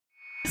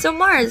So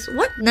Mars,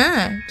 what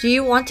na? Do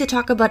you want to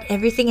talk about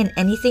everything and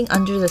anything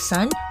under the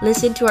sun?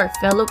 Listen to our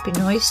fellow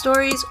Pinoy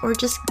stories or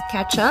just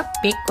catch up?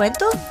 Big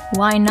kwento?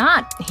 Why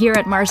not? Here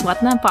at Mars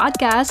What Na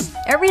podcast,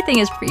 everything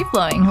is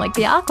free-flowing, like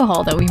the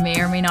alcohol that we may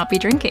or may not be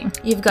drinking.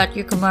 You've got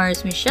your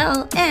Kumars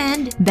Michelle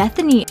and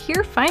Bethany,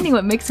 here finding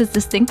what makes us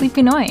distinctly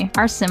Pinoy,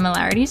 our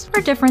similarities,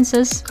 our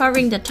differences.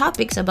 covering the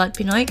topics about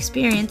Pinoy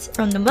experience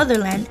from the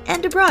motherland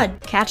and abroad.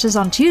 Catch us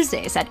on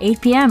Tuesdays at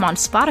 8 p.m. on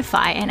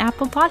Spotify and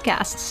Apple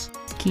Podcasts.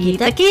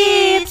 Kita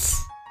Kits!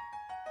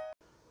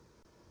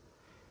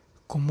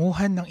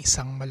 Kumuha ng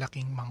isang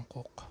malaking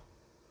mangkok.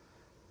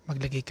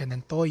 Maglagay ka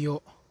ng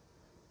toyo,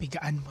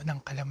 pigaan mo ng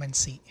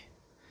kalamansi,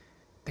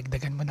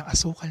 dagdagan mo ng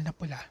asukal na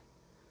pula,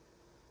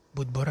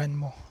 budburan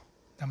mo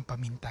ng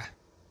paminta.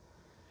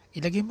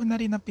 Ilagay mo na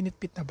rin ang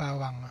pinitpit na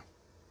bawang.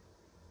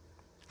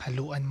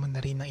 Haluan mo na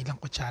rin ng ilang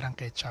kutsarang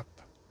ketchup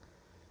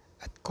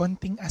at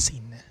konting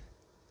asin.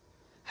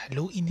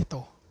 Haluin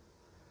ito.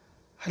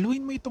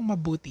 Haluin mo itong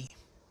mabuti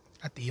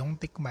at iyong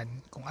tikman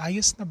kung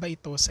ayos na ba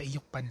ito sa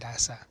iyong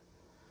panlasa.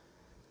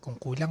 Kung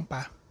kulang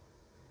pa,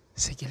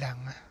 sige lang.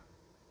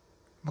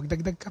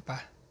 Magdagdag ka pa.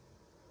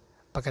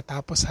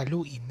 Pagkatapos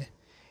haluin,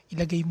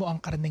 ilagay mo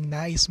ang karneng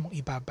nais mong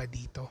ibaba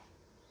dito.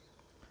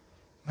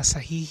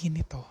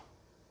 Masahihin ito.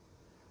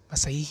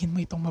 Masahihin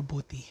mo itong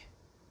mabuti.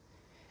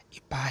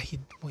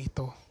 Ipahid mo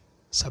ito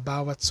sa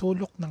bawat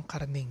sulok ng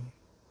karneng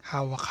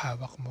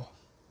hawak-hawak mo.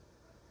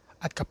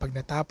 At kapag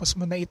natapos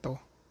mo na ito,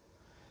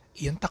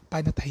 iyong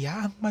takpan at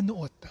hayaang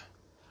manuot,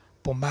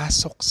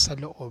 pumasok sa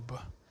loob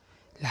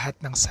lahat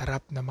ng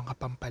sarap na mga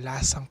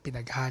pampalasang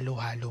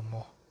pinaghalo-halo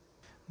mo.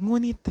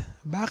 Ngunit,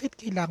 bakit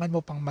kailangan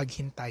mo pang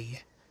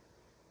maghintay?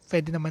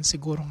 Pwede naman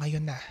siguro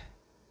ngayon na.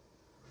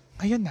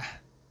 Ngayon na.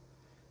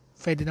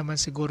 Pwede naman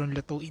siguro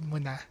lutuin mo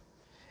na,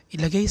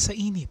 ilagay sa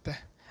init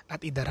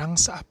at idarang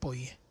sa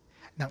apoy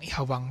ng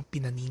ihawang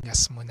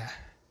pinaningas mo na.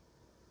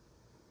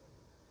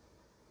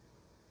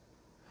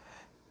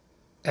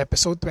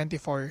 Episode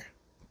 24.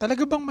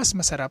 Talaga bang mas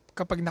masarap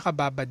kapag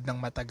nakababad ng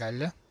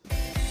matagal?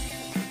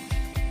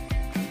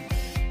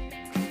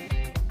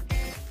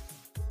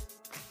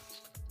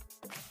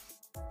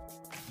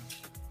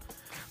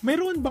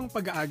 Mayroon bang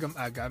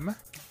pag-aagam-agam?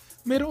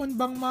 Mayroon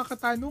bang mga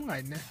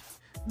katanungan?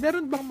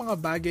 Meron bang mga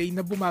bagay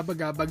na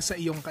bumabagabag sa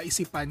iyong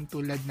kaisipan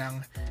tulad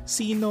ng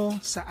sino,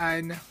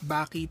 saan,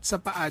 bakit, sa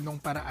paanong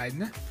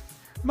paraan?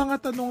 Mga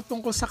tanong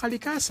tungkol sa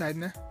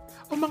kalikasan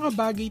o mga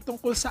bagay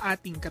tungkol sa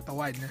ating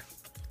katawan?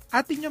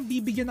 Ating niyang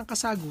bibigyan ng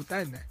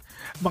kasagutan.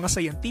 Mga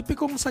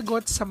sayantipikong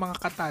sagot sa mga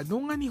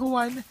katanungan ni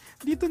Juan,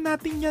 dito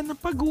natin yan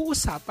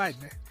pag-uusapan.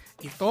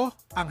 Ito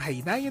ang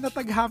Haynayan na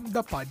Tagham the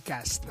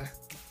Podcast.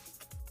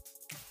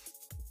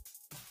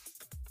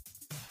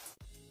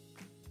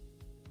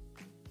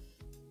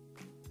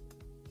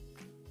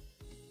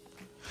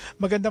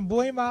 Magandang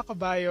buhay mga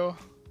kabayo.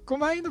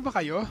 Kumain na ba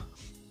kayo?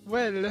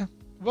 Well,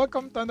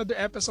 welcome to another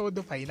episode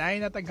of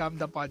Haynayan na Tagham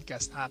the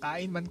Podcast.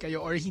 Nakakain man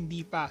kayo or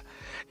hindi pa.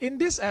 In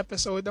this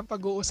episode, ang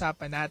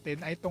pag-uusapan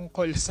natin ay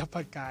tungkol sa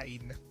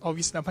pagkain.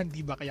 Obvious naman,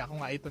 di ba? Kaya ko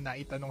nga ito na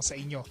itanong sa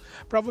inyo.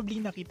 Probably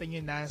nakita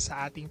nyo na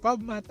sa ating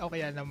PubMat o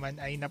kaya naman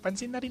ay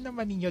napansin na rin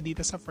naman ninyo dito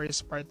sa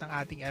first part ng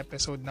ating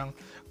episode ng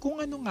kung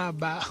ano nga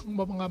ba ang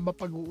mga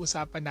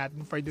mapag-uusapan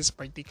natin for this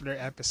particular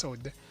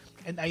episode.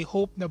 And I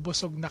hope na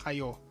busog na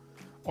kayo.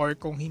 Or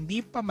kung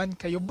hindi pa man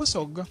kayo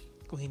busog,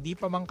 kung hindi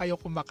pa man kayo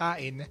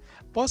kumakain,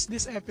 pause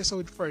this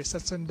episode first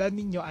at sundan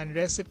ninyo ang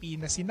recipe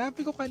na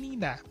sinabi ko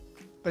kanina.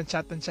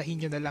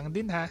 Tansya-tansyahin nyo na lang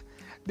din ha.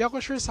 Di ako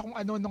sure sa kung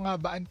ano nga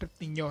ba ang trip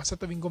ninyo sa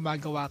tuwing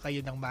gumagawa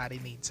kayo ng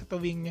marinade. Sa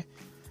tuwing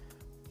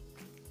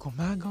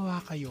gumagawa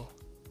kayo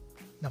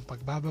ng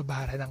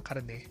pagbababara ng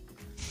karne.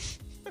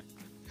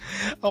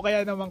 O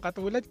kaya naman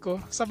katulad ko,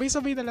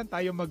 sabay-sabay na lang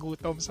tayo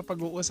magutom sa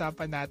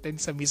pag-uusapan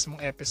natin sa mismong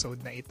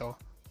episode na ito.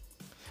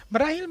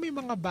 Marahil may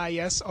mga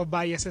bias o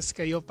biases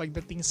kayo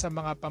pagdating sa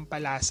mga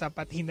pampalasa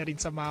pati na rin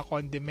sa mga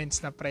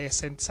condiments na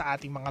present sa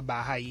ating mga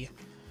bahay.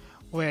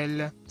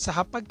 Well, sa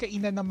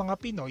hapagkainan ng mga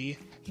Pinoy,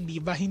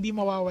 hindi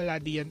mawawala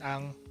diyan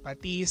ang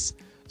patis,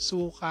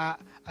 suka,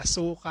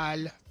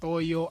 asukal,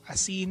 toyo,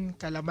 asin,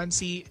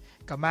 kalamansi,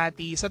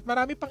 kamatis at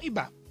marami pang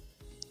iba.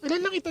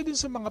 Ilan lang ito din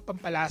sa mga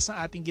pampalasang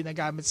ating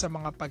ginagamit sa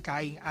mga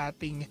pagkaing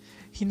ating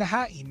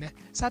hinahain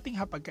sa ating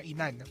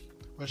hapagkainan.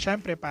 Well,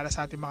 syempre, para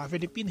sa ating mga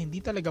Filipino, hindi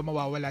talaga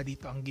mawawala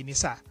dito ang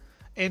ginisa.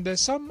 And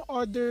some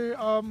other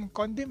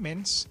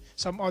condiments,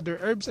 some other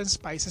herbs and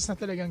spices na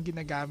talagang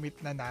ginagamit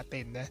na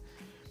natin.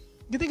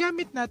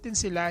 Ginagamit natin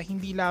sila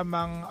hindi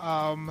lamang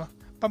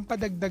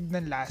pampadagdag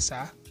ng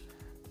lasa,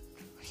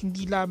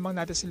 hindi lamang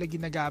natin sila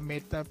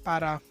ginagamit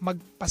para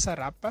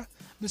magpasarap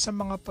doon sa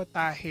mga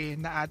putahe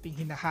na ating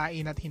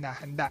hinahain at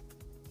hinahanda.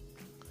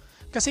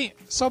 Kasi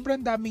sobrang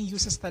daming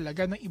uses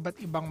talaga ng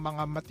iba't ibang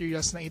mga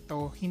materials na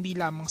ito, hindi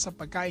lamang sa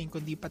pagkain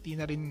kundi pati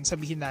na rin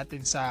sabihin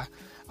natin sa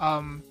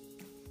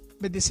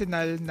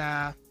medicinal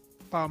na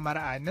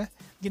pamamaraan,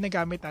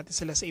 ginagamit natin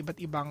sila sa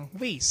iba't ibang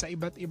ways, sa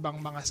iba't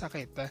ibang mga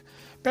sakit.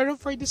 Pero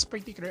for this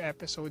particular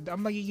episode, ang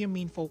magiging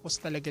main focus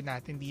talaga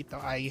natin dito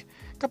ay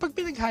kapag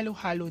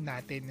pinaghalo-halo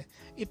natin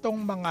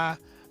itong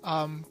mga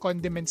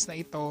condiments na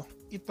ito,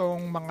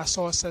 itong mga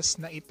sauces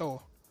na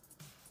ito,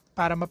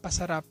 para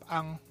mapasarap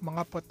ang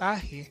mga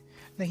potahe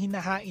na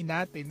hinahain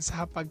natin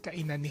sa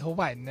hapagkainan ni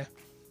Juan.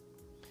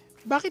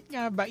 Bakit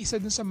nga ba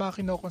isa dun sa mga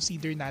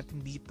kinoconsider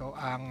natin dito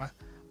ang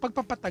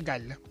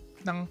pagpapatagal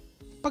ng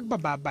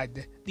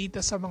pagbababad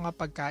dito sa mga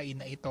pagkain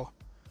na ito?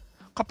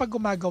 Kapag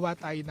gumagawa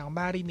tayo ng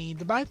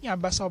marinade, bakit nga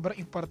ba sobrang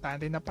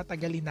importante na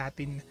patagalin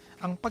natin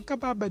ang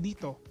pagkababa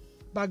dito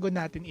bago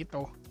natin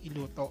ito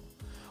iluto?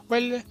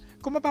 Well,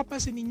 kung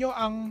mapapansin ninyo,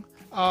 ang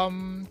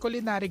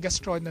culinary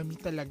gastronomy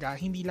talaga,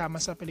 hindi lamang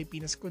sa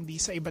Pilipinas kundi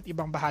sa iba't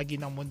ibang bahagi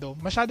ng mundo,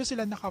 masyado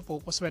sila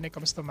nakafocus when it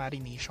comes to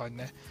marination.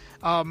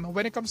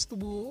 When it comes to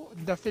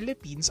the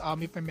Philippines,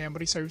 if my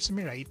memory serves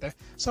me right,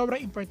 sobrang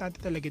importante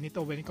talaga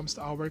nito when it comes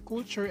to our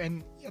culture,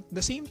 and at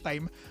the same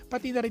time,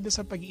 pati na rin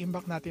sa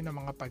pag-iimbak natin ng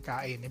mga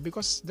pagkain.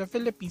 Because the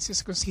Philippines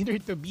is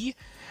considered to be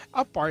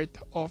a part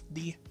of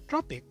the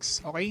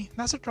tropics. Okay?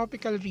 Nasa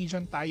tropical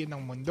region tayo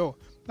ng mundo,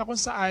 na kung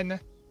saan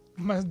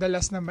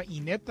madalas na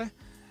mainit,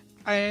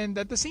 and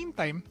at the same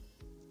time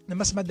na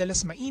mas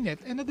madalas mainit,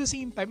 and at the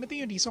same time ito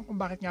yung reason kung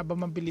bakit nga ba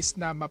mabilis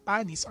na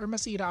mapanis or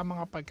masira ang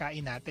mga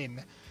pagkain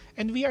natin.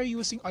 And we are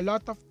using a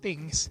lot of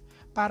things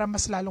para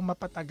mas lalong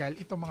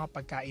mapatagal itong mga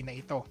pagkain na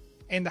ito.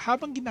 And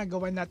habang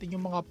ginagawa natin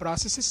yung mga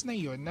processes na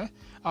yun,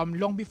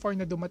 long before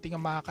na dumating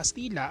ang mga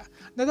Kastila,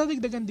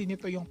 nadadagdagan din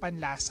ito yung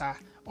panlasa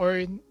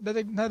or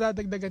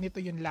nadadagdagan ito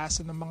yung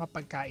lasa ng mga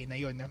pagkain na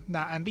yun.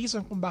 Na ang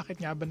reason kung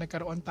bakit nga ba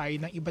nagkaroon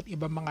tayo ng iba't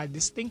ibang mga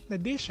distinct na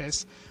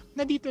dishes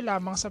na dito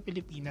lamang sa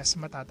Pilipinas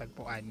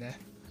matatagpuan.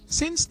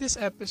 Since this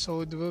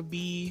episode will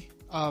be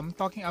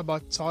talking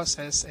about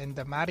sauces and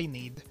the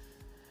marinade,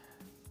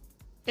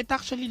 it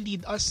actually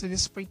lead us to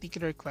this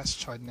particular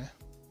question.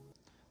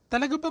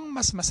 Talaga bang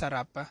mas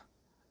masarap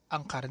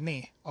ang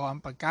karne o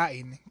ang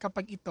pagkain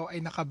kapag ito ay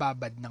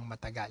nakababad ng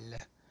matagal?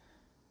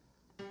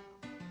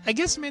 I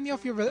guess many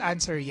of you will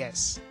answer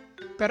yes.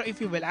 Pero if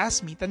you will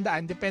ask me,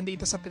 tandaan, depende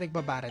ito sa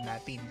pinagbabara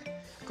natin.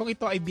 Kung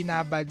ito ay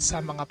binabad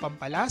sa mga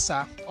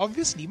pampalasa,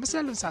 obviously, mas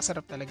lalong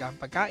sasarap talaga ang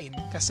pagkain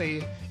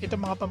kasi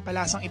itong mga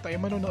pampalasang ito ay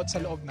manunuot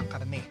sa loob ng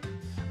karne.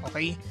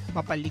 Okay?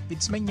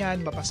 Mapa-liquids man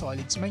yan,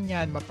 mapa-solids man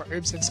yan,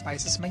 mapa-herbs and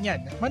spices man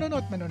yan,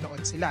 manunuot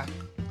sila.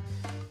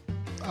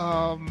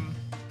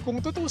 Kung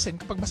tutusin,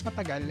 kapag mas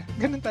matagal,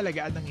 ganun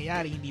talaga ang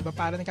nangyayari, hindi ba?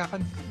 Para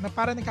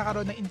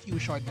nagkakaroon ng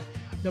infusion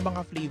ng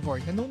mga flavor,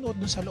 nanunuot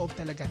dun sa loob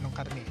talaga ng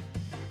karne.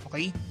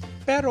 Okay?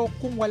 Pero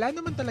kung wala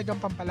naman talagang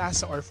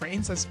pampalasa or for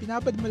instance,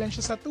 pinabad mo lang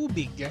siya sa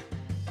tubig,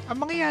 ang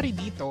mangyayari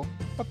dito,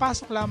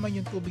 papasok lamang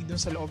yung tubig dun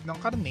sa loob ng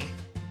karne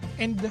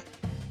and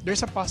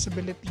there's a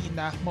possibility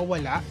na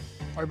mawala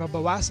or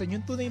mabawasan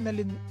yung tunay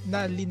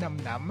na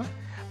linamnam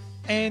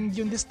and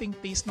yung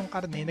distinct taste ng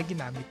karne na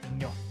ginamit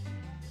ninyo.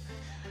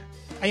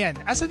 Ayan,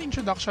 as an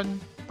introduction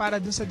para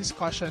dun sa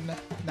discussion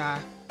na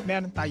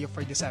meron tayo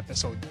for this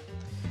episode.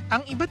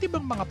 Ang iba't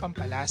ibang mga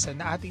pampalasa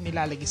na ating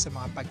nilalagay sa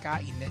mga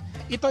pagkain,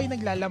 ito ay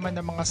naglalaman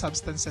ng mga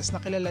substances na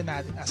kilala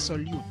natin as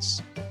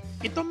solutes.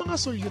 Itong mga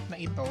solute na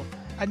ito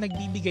ang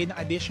nagbibigay ng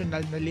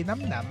additional na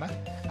linamnam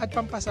at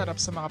pampasarap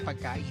sa mga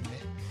pagkain.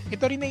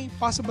 Ito rin ay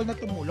possible na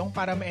tumulong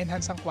para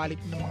ma-enhance ang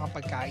quality ng mga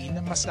pagkain,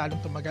 mas lalong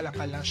tumagal ang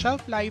kanilang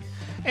shelf life,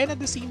 and at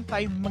the same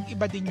time,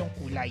 mag-iba din yung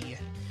kulay.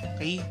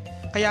 Okay?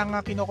 Kaya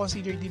nga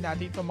kinoconsider din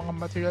natin itong mga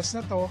materials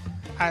na to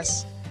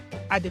as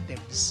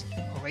additives.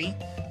 Okay?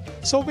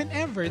 So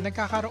whenever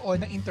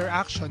nagkakaroon ng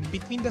interaction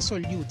between the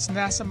solutes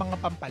na nasa mga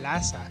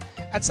pampalasa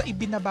at sa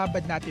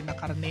ibinababad natin na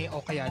karne o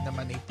kaya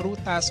naman ay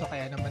prutas o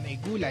kaya naman ay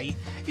gulay,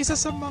 isa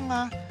sa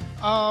mga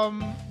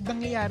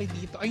nangyayari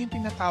dito ay yung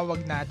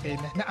tinatawag natin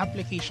na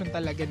application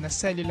talaga na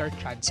cellular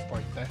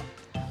transport.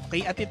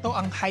 Okay? At ito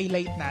ang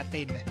highlight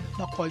natin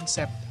na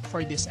concept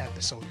for this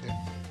episode.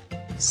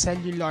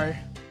 Cellular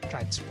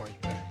transport.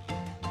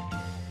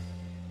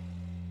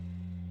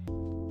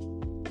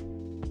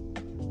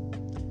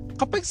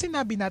 Kapag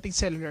sinabi nating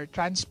cellular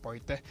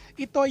transport,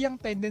 ito ay ang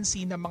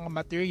tendency ng mga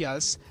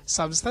materials,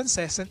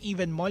 substances, and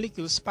even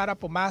molecules para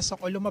pumasok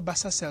o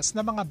lumabas sa cells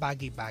ng mga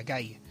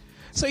bagay-bagay.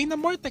 So in a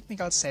more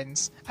technical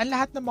sense, ang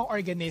lahat ng mga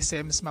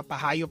organisms,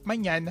 mapahayop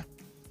man yan,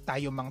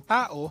 tayo mang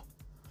tao,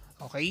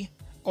 okay,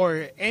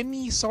 or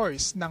any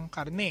source ng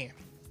karne,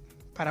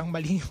 parang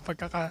mali yung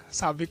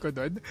pagkakasabi ko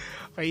doon,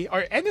 okay,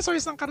 or any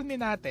source ng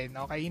karne natin,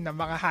 okay, na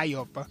mga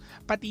hayop,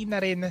 pati na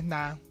rin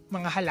na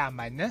mga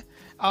halaman,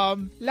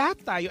 lahat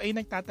tayo ay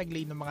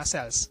nagtataglay ng mga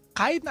cells.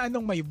 Kahit na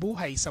anong may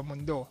buhay sa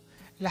mundo,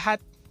 lahat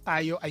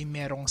tayo ay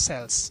merong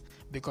cells.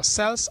 Because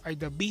cells are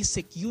the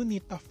basic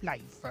unit of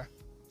life.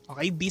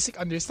 Okay, basic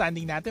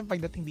understanding natin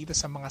pagdating dito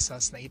sa mga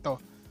cells na ito.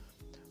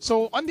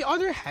 So, on the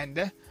other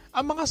hand,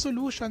 Ang mga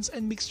solutions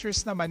and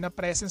mixtures naman na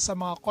present sa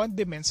mga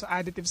condiments o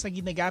additives na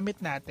ginagamit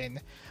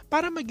natin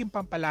para maging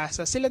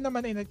pampalasa, sila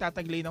naman ay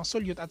nagtataglay ng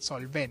solute at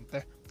solvent.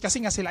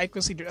 Kasi nga sila ay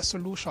considered as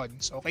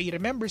solutions. Okay,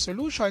 remember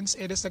solutions,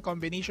 it is the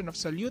combination of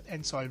solute and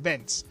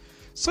solvents.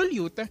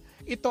 Solute,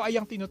 ito ay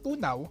ang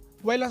tinutunaw,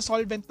 while ang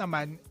solvent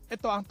naman,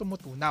 ito ang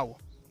tumutunaw.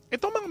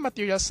 Itong mga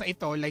materials na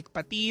ito like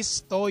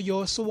patis,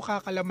 toyo,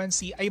 suka,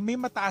 kalamansi ay may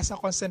mataas na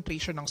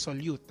concentration ng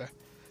solute.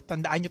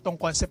 Tandaan nyo tong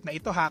concept na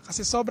ito ha,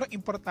 kasi sobrang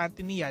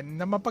importante niyan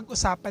na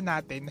mapag-usapan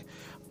natin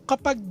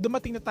kapag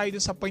dumating na tayo dun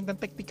sa point ng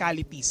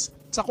technicalities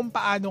sa kung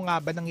paano nga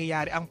ba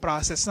nangyayari ang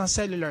process ng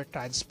cellular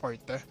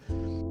transport.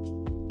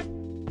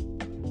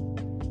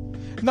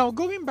 Now,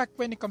 going back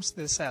when it comes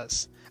to the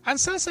cells, ang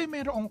cells ay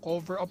mayroong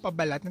cover o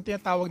pabalat na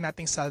tinatawag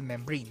nating cell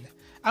membrane.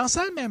 Ang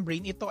cell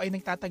membrane, ito ay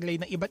nagtataglay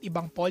ng iba't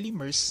ibang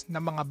polymers na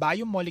mga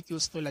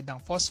biomolecules tulad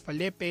ng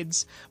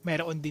phospholipids,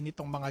 mayroon din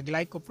itong mga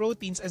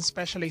glycoproteins and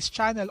specialized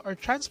channel or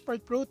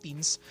transport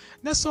proteins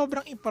na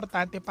sobrang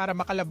importante para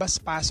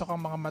makalabas-pasok ang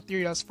mga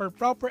materials for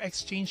proper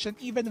exchange and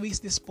even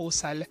waste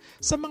disposal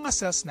sa mga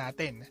cells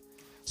natin.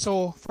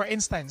 So, for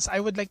instance, I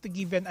would like to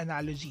give you an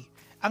analogy.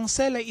 Ang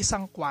cell ay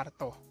isang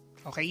kwarto.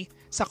 Okay?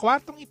 Sa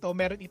kwartong ito,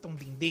 meron itong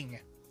dingding.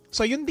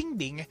 So, yung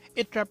dingding,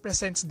 it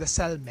represents the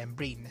cell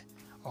membrane.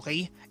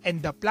 Okay?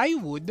 And the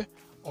plywood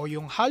o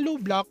yung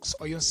hollow blocks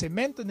o yung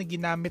semento na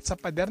ginamit sa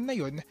pader na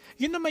yun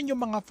naman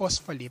yung mga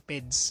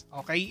phospholipids.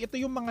 Okay? Ito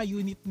yung mga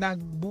unit na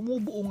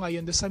bumubuo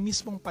ngayon do sa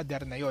mismong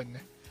pader na yun.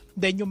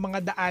 Then yung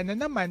mga daanan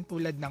naman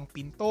tulad ng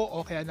pinto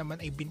o kaya naman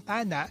ay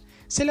bintana,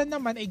 sila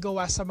naman ay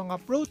gawa sa mga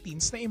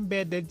proteins na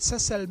embedded sa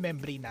cell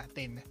membrane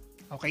natin.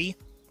 Okay?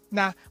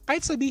 Na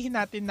kahit sabihin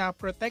natin na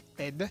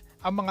protected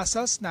ang mga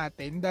cells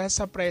natin dahil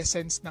sa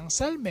presence ng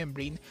cell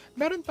membrane,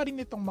 meron pa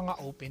rin itong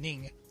mga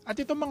opening. At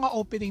itong mga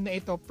opening na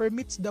ito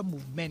permits the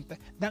movement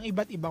ng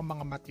iba't ibang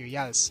mga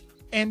materials.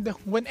 And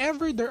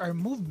whenever there are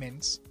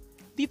movements,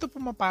 dito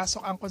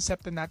pumapasok ang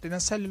konsepto natin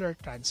ng cellular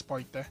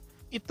transport.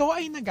 Ito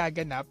ay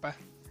nagaganap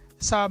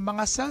sa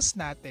mga cells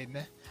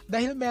natin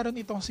dahil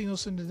meron itong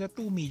sinusunod na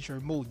two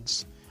major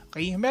modes.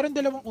 Okay? Meron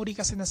dalawang uri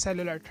kasi ng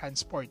cellular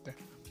transport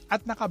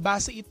at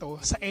nakabase ito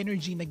sa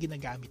energy na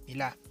ginagamit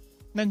nila.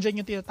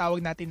 Nandiyan yung tinatawag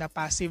natin na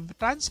passive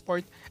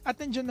transport at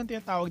nandiyan yung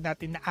tinatawag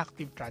natin na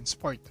active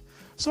transport.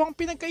 So ang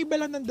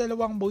pinagkaiba lang ng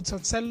dalawang modes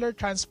of cellular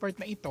transport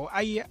na ito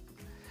ay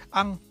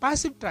ang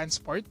passive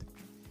transport,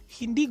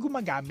 hindi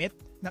gumagamit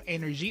ng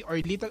energy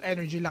or little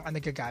energy lang ang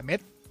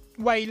nagagamit,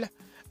 while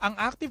ang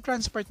active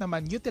transport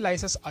naman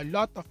utilizes a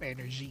lot of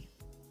energy.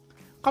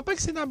 Kapag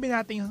sinabi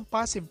natin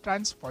passive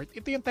transport,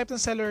 ito yung type ng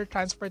cellular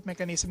transport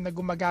mechanism na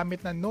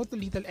gumagamit ng no to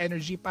little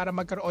energy para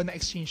magkaroon ng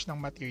exchange ng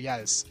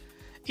materials.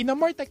 In a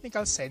more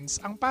technical sense,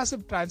 ang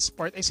passive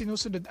transport ay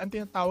sinusunod ang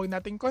tinatawag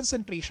nating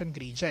concentration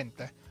gradient.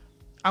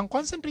 Ang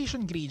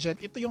concentration gradient,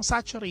 ito yung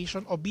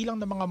saturation o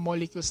bilang ng mga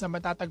molecules na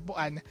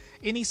matatagpuan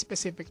in a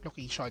specific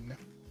location.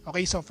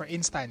 Okay, so for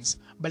instance,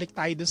 balik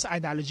tayo dun sa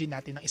analogy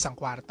natin ng isang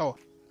kwarto.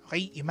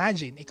 Okay,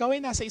 imagine, ikaw ay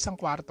nasa isang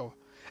kwarto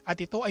at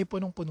ito ay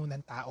punong-puno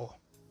ng tao.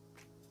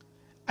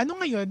 Ano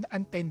ngayon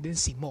ang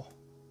tendency mo?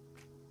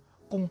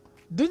 Kung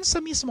dun sa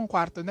mismong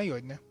kwarto na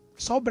yun,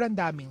 sobrang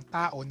daming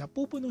tao,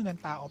 napupuno ng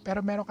tao,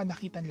 pero meron ka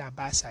nakitang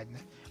labasan,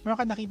 meron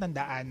ka nakitang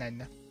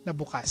daanan na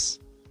bukas.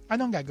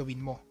 Anong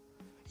gagawin mo?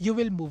 You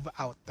will move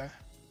out.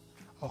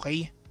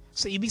 Okay?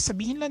 So, ibig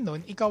sabihin lang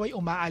nun, ikaw ay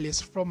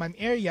umaalis from an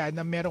area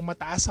na merong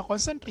mataas sa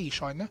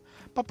concentration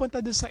papunta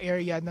dun sa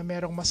area na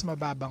merong mas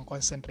mababang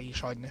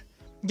concentration.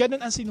 Ganun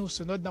ang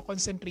sinusunod na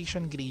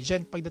concentration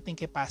gradient pagdating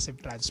kay passive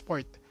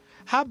transport.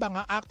 Habang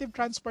ang active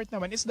transport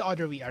naman is the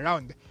other way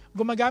around.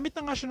 Gumagamit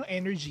na nga siya ng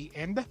energy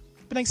and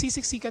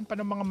pinagsisiksikan pa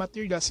ng mga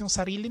materials yung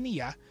sarili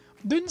niya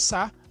dun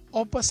sa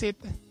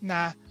opposite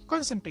na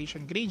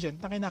concentration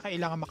gradient na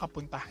kinakailangan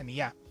makapuntahan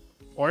niya.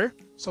 Or,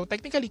 so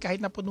technically kahit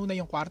napuno na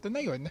yung kwarto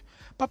na yun,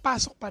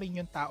 papasok pa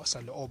rin yung tao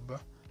sa loob.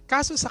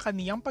 Kaso sa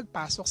kaniyang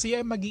pagpasok, siya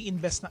ay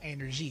mag-i-invest ng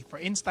energy.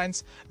 For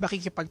instance,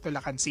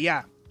 makikipagtulakan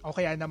siya. O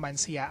kaya naman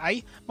siya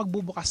ay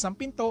magbubukas ng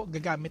pinto,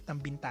 gagamit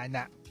ng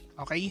bintana.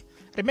 Okay?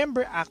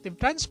 Remember, active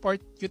transport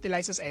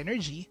utilizes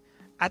energy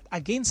at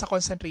again sa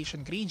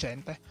concentration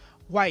gradient,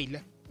 while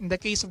in the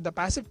case of the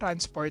passive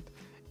transport,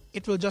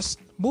 it will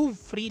just move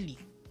freely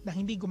na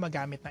hindi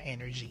gumagamit ng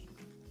energy.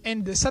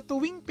 And sa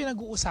tuwing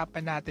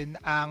pinag-uusapan natin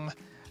ang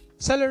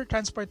cellular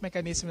transport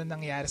mechanism na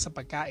nangyayari sa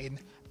pagkain,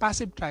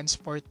 passive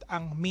transport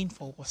ang main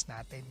focus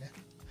natin.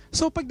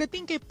 So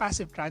pagdating kay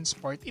passive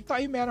transport, ito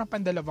ay meron pang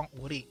dalawang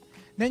uri.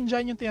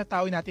 Nandiyan yung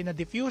tinatawag natin na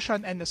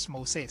diffusion and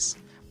osmosis.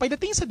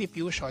 Pagdating sa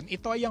diffusion,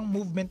 ito ay ang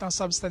movement ng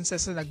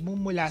substances na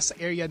nagmumula sa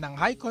area ng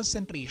high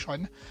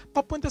concentration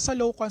papunta sa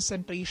low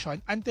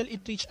concentration until it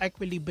reach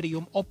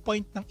equilibrium o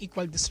point ng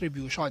equal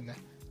distribution.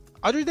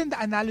 Other than the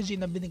analogy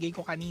na binigay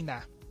ko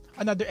kanina,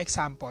 another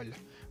example.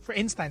 For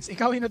instance,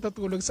 ikaw ay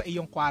natutulog sa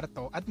iyong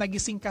kwarto at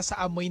nagising ka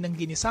sa amoy ng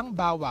ginisang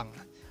bawang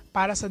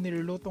para sa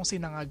nilulutong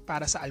sinangag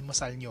para sa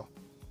almusal nyo.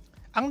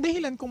 Ang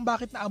dahilan kung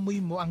bakit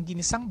naamoy mo ang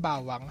ginisang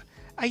bawang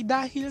ay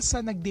dahil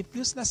sa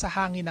nag-diffuse na sa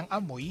hangin ng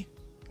amoy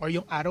or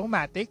yung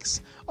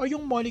aromatics, o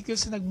yung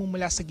molecules na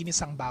nagmumula sa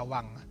ginisang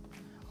bawang.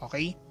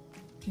 Okay?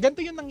 Ganito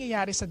yung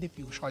nangyayari sa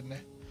diffusion.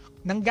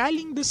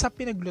 Nanggaling doon sa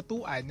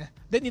pinaglutuan,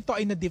 then ito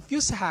ay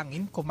na-diffuse sa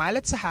hangin,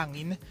 kumalat sa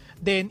hangin,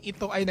 then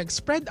ito ay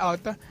nag-spread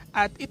out,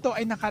 at ito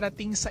ay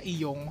nakarating sa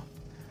iyong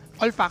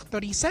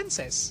olfactory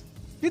senses.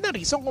 Yun ang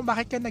reason kung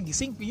bakit ka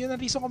nagising. Yun ang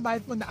reason kung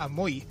bakit mo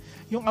naamoy.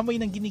 Yung amoy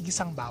ng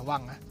ginigisang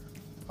bawang.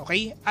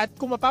 Okay? At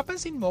kung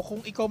mapapansin mo, kung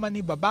ikaw man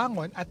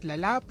ibabangon at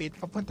lalapit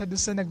papunta doon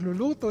sa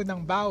nagluluto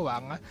ng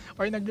bawang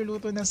or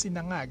nagluluto ng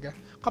sinangag,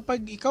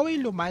 kapag ikaw ay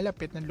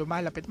lumalapit,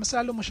 mas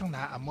lalo mo siyang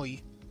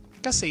naaamoy.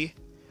 Kasi,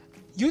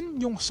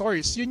 yun yung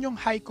source, yun yung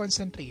high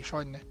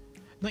concentration.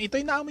 Nung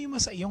ito'y naamoy mo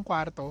sa iyong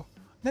kwarto,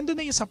 nandun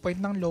na yun sa point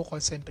ng low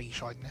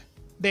concentration.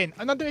 Then,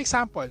 another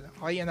example,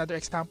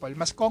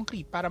 mas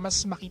concrete para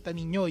mas makita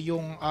ninyo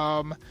yung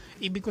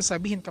ibig ko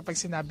sabihin kapag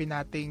sinabi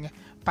nating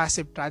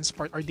passive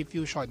transport or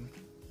diffusion.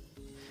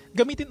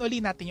 Gamitin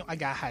uli natin yung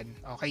agahan,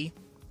 okay?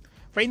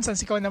 For instance,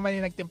 ikaw naman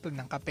yung nagtimpla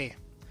ng kape.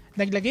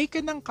 Naglagay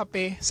ka ng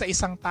kape sa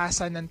isang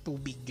tasa ng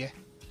tubig.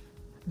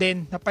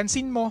 Then,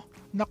 napansin mo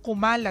na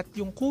kumalat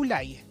yung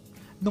kulay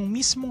ng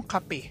mismong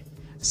kape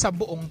sa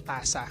buong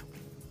tasa.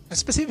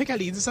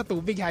 Specifically, sa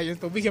tubig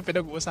yung tubig yung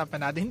pinag-uusapan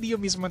natin, hindi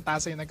yung mismong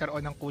tasa yung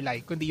nagkaroon ng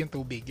kulay, kundi yung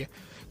tubig.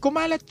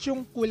 Kumalat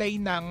yung kulay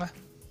ng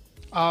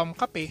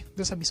kape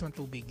doon sa mismong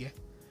tubig.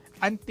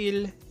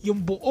 Until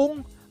yung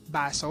buong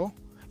baso,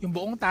 yung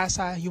buong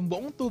tasa, yung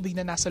buong tubig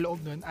na nasa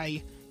loob nun ay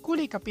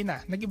kulay kape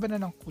na, nag-iba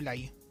na ng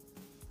kulay.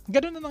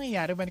 Ganun na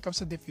nangyayari when it comes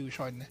to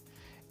diffusion.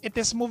 It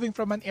is moving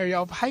from an area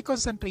of high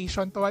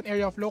concentration to an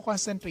area of low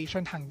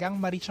concentration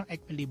hanggang ma-reach ang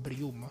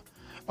equilibrium.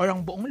 Or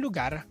ang buong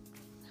lugar,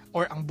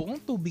 or ang buong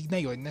tubig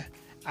na yun,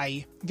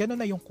 ay ganun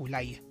na yung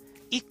kulay.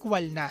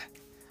 Equal na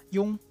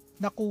yung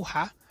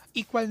nakuha,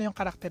 equal na yung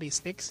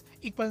characteristics,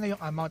 equal na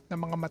yung amount ng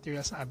mga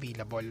materials na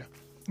available.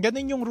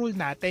 Ganun yung rule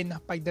natin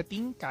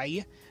pagdating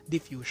kay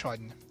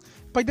diffusion.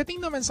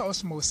 Pagdating naman sa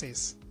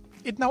osmosis,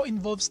 it now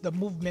involves the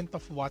movement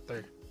of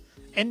water.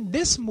 And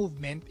this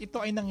movement, ito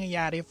ay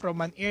nangyayari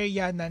from an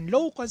area ng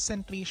low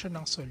concentration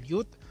ng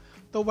solute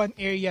to one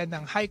area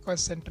ng high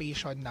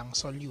concentration ng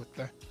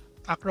solute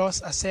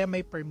across a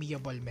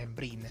semi-permeable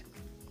membrane.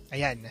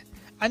 Ayan.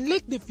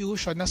 Unlike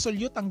diffusion na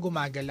solute ang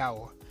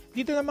gumagalaw,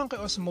 dito naman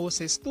kay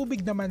osmosis,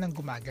 tubig naman ang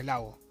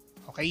gumagalaw.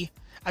 Okay?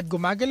 At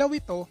gumagalaw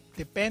ito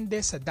depende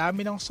sa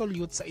dami ng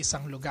solute sa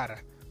isang lugar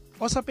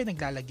o sa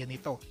pinaglalagyan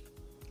nito.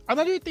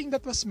 Another thing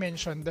that was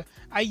mentioned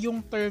ay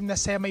yung term na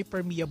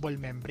semi-permeable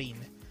membrane.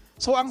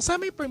 So, ang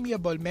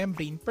semi-permeable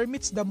membrane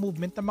permits the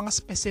movement ng mga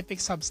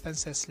specific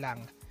substances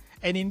lang.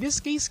 And in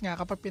this case nga,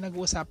 kapag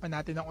pinag-uusapan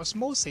natin ng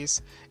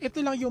osmosis, ito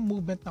lang yung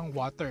movement ng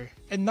water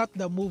and not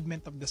the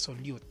movement of the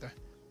solute.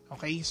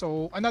 Okay?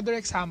 So, another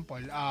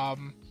example,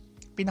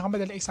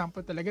 pinakamadaling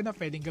example talaga na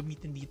pwedeng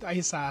gamitin dito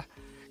ay sa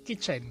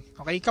kitchen.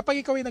 Okay?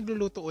 Kapag ikaw ay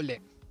nagluluto uli.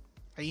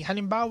 Okay?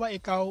 Halimbawa,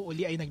 ikaw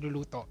uli ay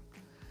nagluluto.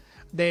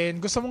 Then,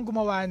 gusto mong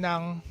gumawa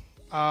ng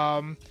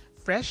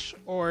fresh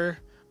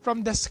or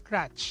from the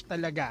scratch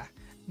talaga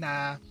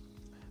na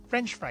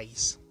french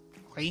fries.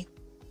 Okay?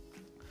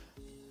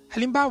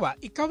 Halimbawa,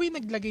 ikaw ay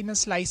naglagay ng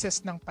slices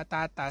ng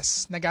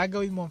patatas na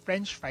gagawin mong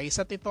french fries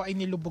at ito ay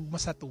nilubog mo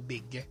sa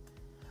tubig.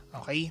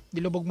 Okay?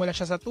 Nilubog mo lang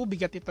siya sa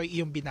tubig at ito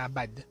ay iyong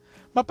binabad.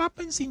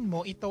 Mapapansin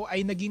mo ito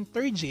ay naging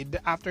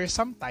turgid after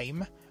some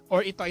time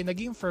or ito ay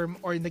naging firm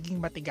or naging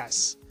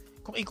matigas.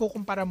 Kung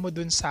ikukumpara mo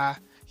dun sa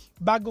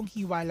bagong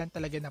hiwalan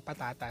talaga na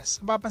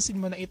patatas,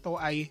 mapapansin mo na ito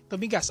ay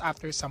tumigas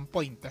after some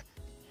point.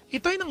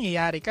 Ito ay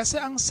nangyayari kasi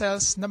ang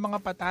cells ng mga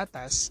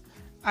patatas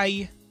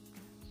ay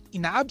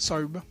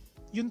inaabsorb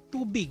yung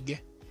tubig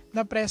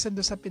na present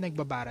doon sa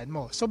pinagbabaran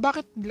mo. So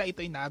bakit nila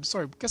ito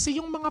inaabsorb? Kasi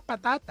yung mga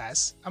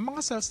patatas, ang mga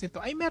cells nito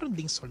ay meron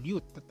ding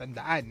solute,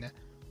 tatandaan.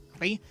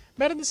 Okay?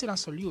 Meron din silang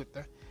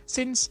solute.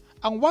 Since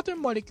ang water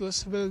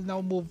molecules will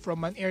now move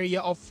from an area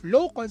of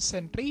low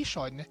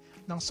concentration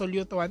ng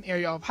solute to an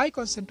area of high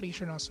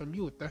concentration ng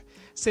solute,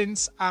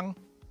 since ang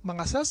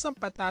mga cells ng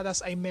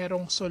patatas ay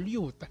merong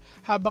solute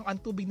habang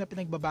ang tubig na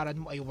pinagbabaran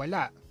mo ay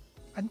wala,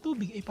 ang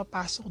tubig ay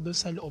papasok doon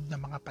sa loob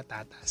ng mga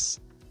patatas.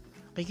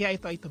 Kaya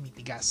ito ay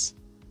tumitigas.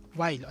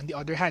 While on the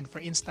other hand, for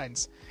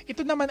instance,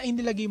 ito naman ay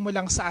nilagay mo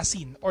lang sa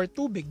asin or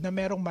tubig na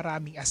merong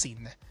maraming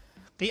asin.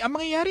 Kaya ang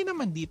mangyayari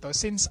naman dito,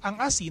 since ang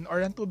asin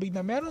or ang tubig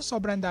na merong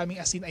sobrang daming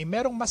asin ay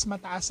merong mas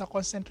mataas sa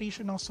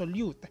concentration ng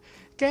solute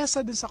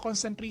kaysa dun sa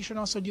concentration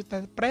ng solute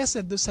na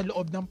present dun sa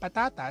loob ng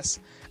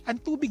patatas, ang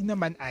tubig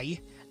naman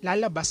ay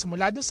lalabas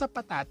mula dun sa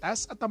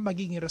patatas at ang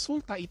magiging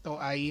resulta ito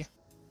ay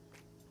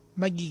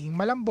magiging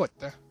malambot.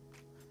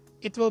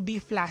 It will be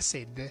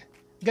flaccid.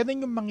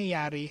 Ganun yung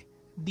mangyayari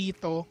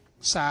dito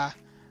sa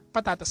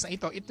patatas na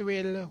ito. It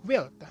will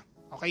wilt.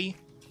 Okay?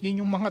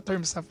 Yun yung mga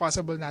terms na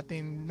possible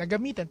natin na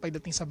gamitin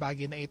pagdating sa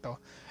bagay na ito.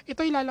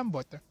 Ito ay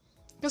lalambot.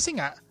 Kasi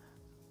nga,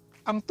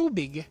 ang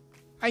tubig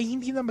ay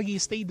hindi na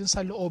mag-stay dun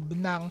sa loob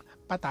ng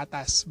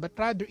patatas, but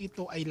rather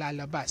ito ay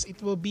lalabas.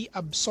 It will be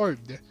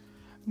absorbed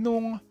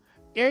nung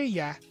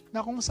area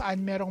na kung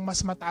saan merong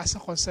mas mataas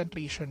na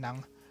concentration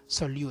ng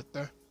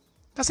solute.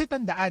 Kasi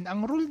tandaan,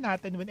 ang rule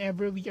natin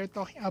whenever we are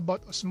talking about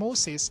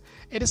osmosis,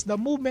 it is the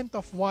movement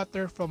of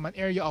water from an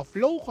area of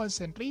low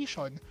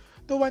concentration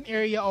to one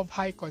area of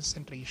high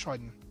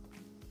concentration.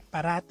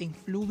 Parating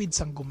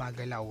fluids ang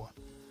gumagalaw.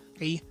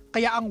 Okay?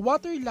 Kaya ang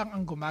water lang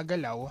ang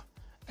gumagalaw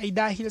ay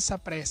dahil sa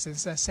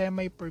presence ng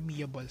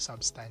semi-permeable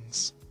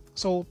substance.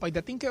 So,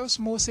 pagdating kay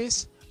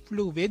osmosis,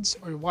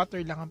 fluids or water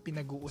lang ang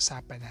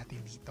pinag-uusapan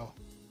natin dito.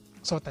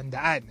 So,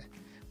 tandaan,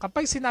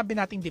 kapag sinabi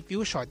nating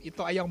diffusion,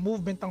 ito ay ang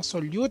movement ng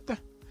solute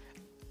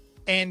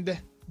and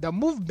the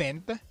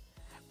movement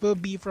will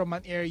be from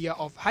an area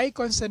of high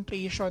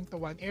concentration to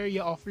one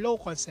area of low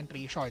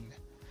concentration.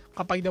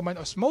 Kapag naman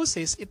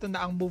osmosis, ito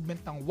na ang movement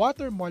ng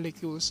water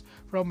molecules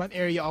from an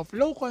area of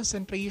low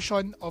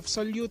concentration of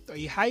solute to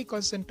a high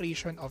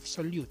concentration of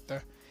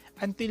solute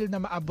until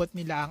na maabot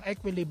nila ang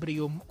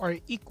equilibrium or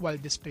equal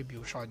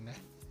distribution.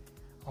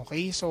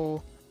 Okay,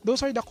 so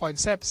those are the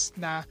concepts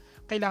na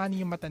kailangan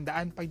niyo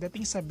matandaan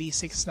pagdating sa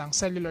basics ng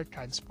cellular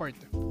transport.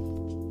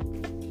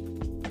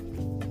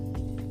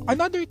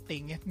 Another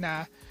thing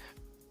na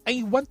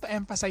I want to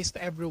emphasize to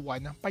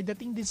everyone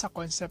pagdating din sa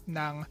concept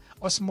ng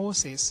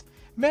osmosis,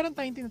 meron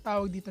tayong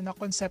tinatawag dito na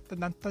konsepto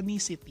ng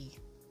tonicity.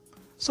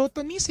 So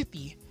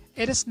tonicity,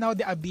 it is now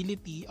the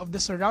ability of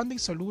the surrounding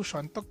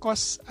solution to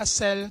cause a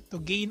cell to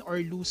gain or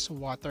lose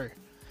water.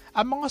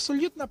 Ang mga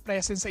solute na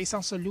present sa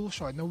isang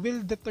solution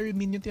will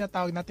determine yung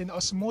tinatawag natin na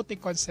osmotic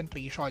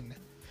concentration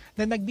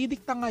na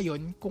nagdidikta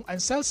ngayon kung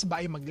ang cells ba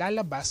ay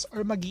maglalabas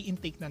or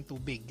mag-i-intake ng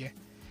tubig.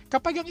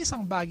 Kapag ang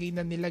isang bagay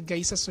na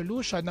nilagay sa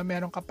solution na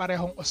merong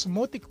kaparehong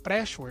osmotic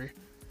pressure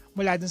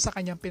mula dun sa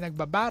kanyang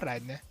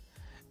pinagbabaran,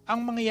 ang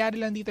mangyayari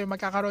lang dito ay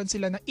magkakaroon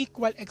sila ng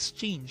equal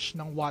exchange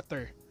ng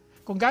water.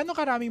 Kung gaano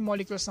karaming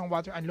molecules ng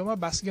water ang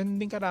lumabas, ganun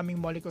din karaming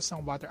molecules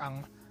ng water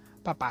ang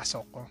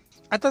papasok.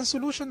 At ang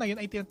solution na yun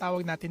ay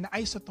tinatawag natin na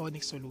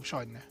isotonic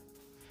solution.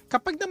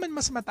 Kapag naman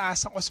mas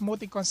mataas ang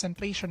osmotic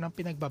concentration ng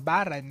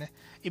pinagbabaran,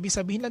 ibig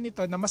sabihin lang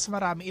nito na mas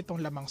marami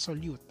itong lamang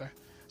solute.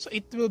 So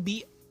it will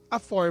be a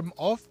form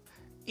of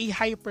a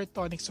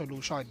hypertonic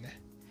solution.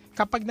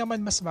 Kapag naman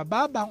mas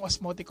mababa ang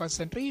osmotic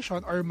concentration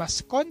or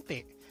mas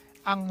konti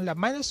ang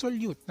laman ng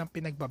solute ng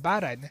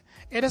pinagbabaran,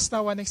 it is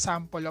now an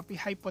example of a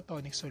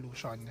hypotonic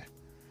solution.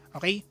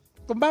 Okay?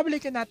 Kung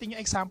babalikan natin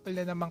yung example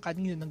na naman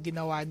kanina ng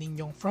ginawa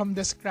ninyong from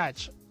the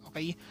scratch,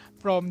 okay?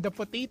 From the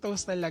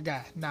potatoes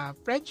talaga na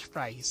french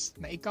fries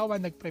na ikaw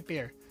ang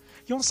nag-prepare.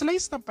 Yung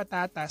slice ng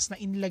patatas na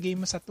inilagay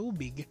mo sa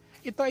tubig,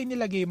 ito ay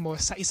nilagay mo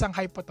sa isang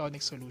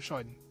hypotonic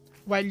solution.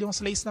 While yung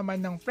slice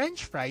naman ng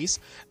french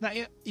fries na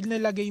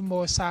inilagay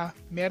mo sa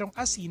merong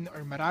asin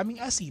or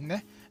maraming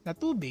asin na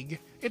tubig,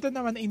 ito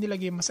naman ay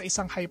inilagay mo sa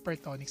isang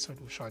hypertonic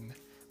solution.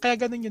 Kaya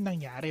ganun yung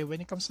nangyari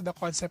when it comes to the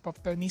concept of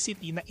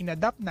tonicity na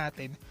inadapt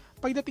natin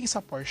pagdating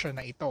sa portion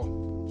na ito.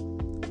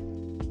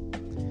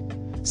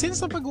 Since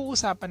na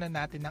pag-uusapan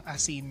na natin ng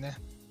asin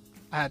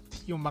at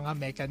yung mga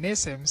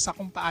mechanisms sa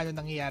kung paano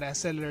nangyayari ang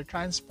cellular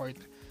transport,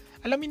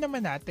 alamin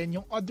naman natin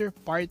yung other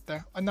part,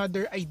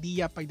 another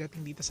idea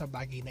pagdating dito sa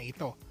bagay na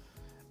ito.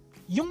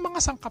 Yung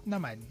mga sangkap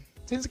naman,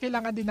 since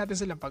kailangan din natin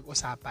silang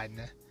pag-usapan,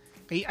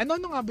 okay, ano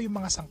nga ba yung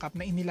mga sangkap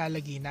na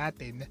inilalagay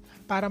natin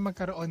para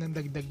magkaroon ng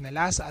dagdag na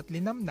lasa at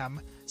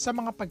linamnam sa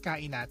mga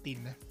pagkain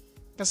natin?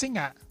 Kasi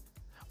nga,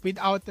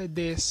 without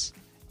this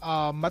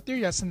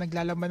materials na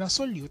naglalaman ng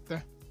solute,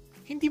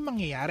 hindi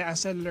mangyayari ang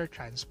cellular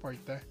transport.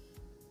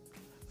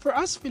 For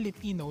us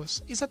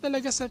Filipinos, isa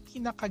talaga sa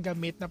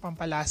pinakagamit na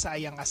pampalasa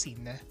ay ang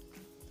asin.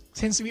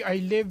 Since we are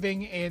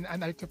living in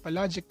an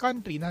archipelagic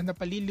country na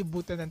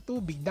napalilibutan ng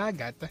tubig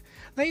dagat,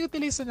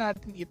 nai-utilize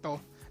natin ito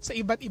sa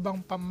iba't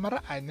ibang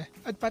pamaraan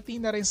at pati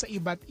na rin sa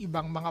iba't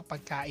ibang mga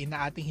pagkain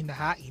na ating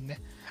hinahain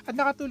at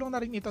nakatulong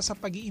na rin ito sa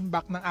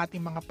pag-iimbak ng ating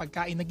mga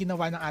pagkain na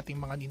ginawa ng ating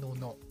mga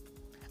ninuno.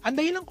 Ang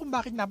dahilan kung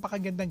bakit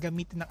napakagandang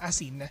gamitin ng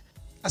asin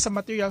as a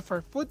material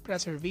for food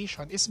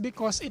preservation is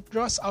because it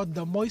draws out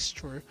the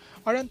moisture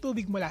or ang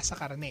tubig mula sa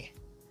karne.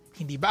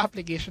 Hindi ba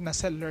application na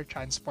cellular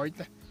transport?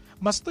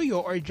 Mas tuyo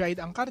or dried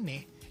ang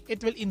karne,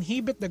 it will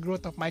inhibit the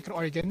growth of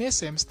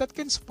microorganisms that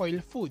can spoil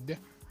food.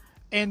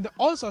 And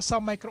also,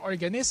 some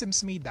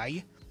microorganisms may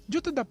die due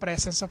to the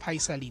presence of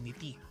high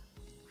salinity.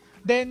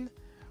 Then,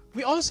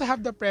 we also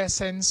have the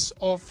presence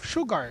of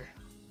sugar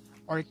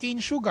or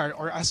cane sugar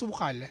or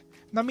asukal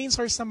na main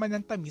source naman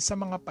ng tamis sa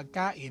mga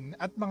pagkain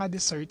at mga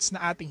desserts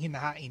na ating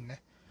hinahain.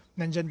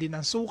 Nandyan din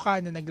ang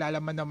suka na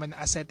naglalaman naman ng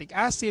acetic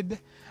acid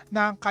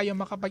na kaya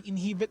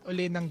makapag-inhibit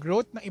uli ng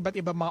growth ng iba't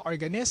ibang mga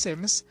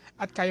organisms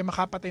at kaya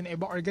makapatay ng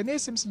ibang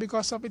organisms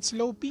because of its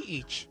low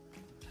pH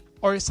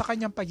or sa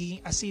kanyang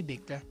pagiging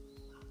acidic.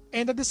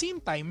 And at the same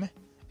time,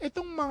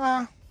 itong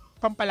mga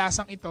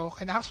pampalasang ito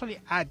can actually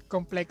add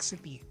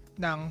complexity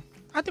ng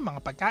ating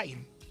mga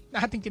pagkain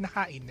na ating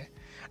kinakain.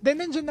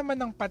 Then nandiyan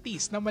naman ng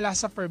patis na mula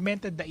sa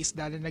fermented na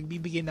isda na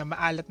nagbibigay ng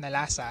maalat na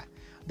lasa.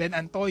 Then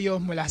ang toyo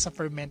mula sa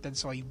fermented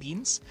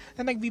soybeans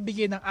na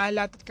nagbibigay ng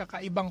alat at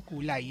kakaibang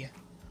kulay.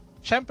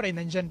 Siyempre,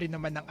 nandiyan rin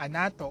naman ng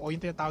anato o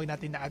yung tinatawag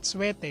natin na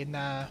atswete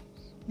na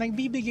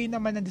nagbibigay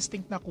naman ng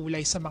distinct na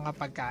kulay sa mga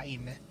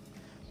pagkain.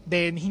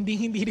 Then, hindi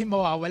rin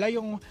mawawala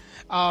yung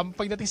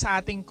pagdating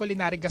sa ating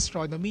culinary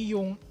gastronomy,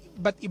 yung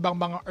iba't ibang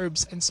mga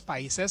herbs and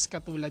spices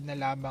katulad na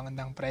lamang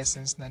ng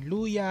presence ng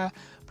luya,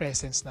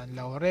 presence ng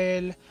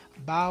laurel,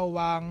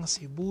 bawang,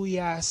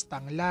 sibuyas,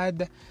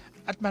 tanglad,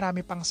 at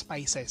marami pang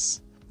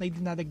spices na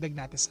dinadagdag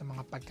natin sa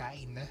mga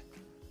pagkain.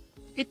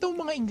 Itong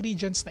mga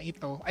ingredients na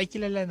ito ay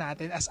kilala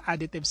natin as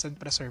additives and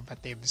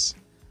preservatives.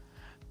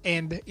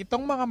 And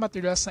itong mga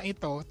materials na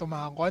ito, itong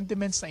mga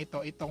condiments na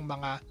ito, itong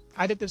mga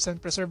additives and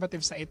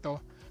preservatives na ito,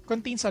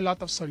 contains a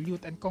lot of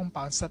solute and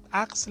compounds that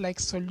acts like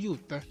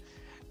solute.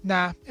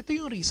 Na ito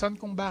yung reason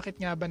kung bakit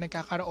nga ba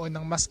nagkakaroon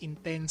ng mas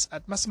intense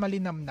at mas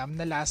malinamnam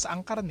na lasa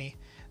ang karne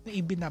na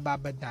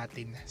ibinababad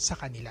natin sa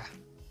kanila.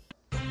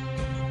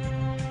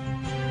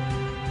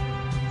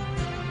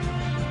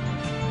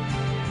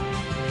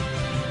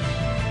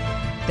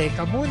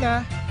 Teka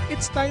muna,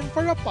 it's time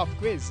for a pop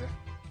quiz.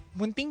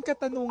 Munting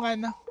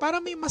katanungan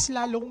para may mas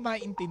lalong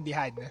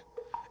maintindihan.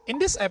 In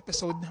this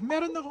episode,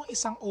 meron akong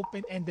isang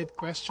open-ended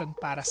question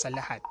para sa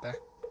lahat.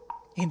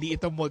 Hindi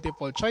ito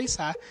multiple choice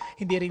ha,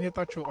 hindi rin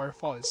ito true or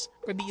false,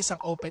 kundi isang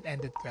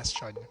open-ended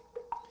question.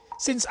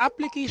 Since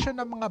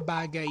application ng mga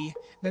bagay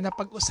na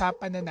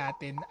napag-usapan na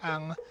natin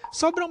ang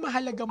sobrang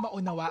mahalagang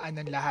maunawaan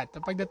ng lahat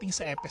pagdating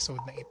sa episode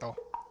na ito.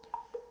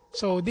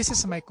 So, this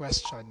is my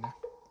question.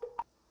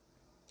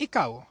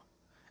 Ikaw,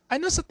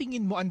 ano sa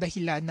tingin mo ang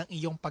dahilan ng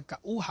iyong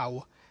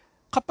pagkauhaw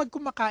kapag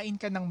kumakain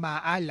ka ng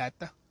maalat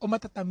o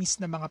matatamis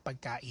na mga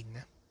pagkain?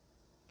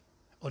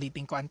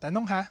 Ulitin ko ang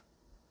tanong ha.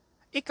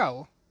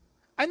 Ikaw,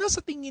 ano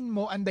sa tingin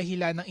mo ang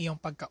dahilan ng iyong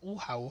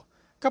pagkauhaw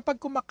kapag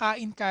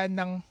kumakain ka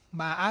ng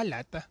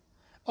maalat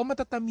o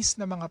matatamis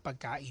na mga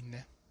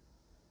pagkain?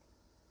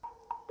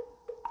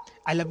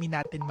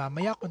 Alamin natin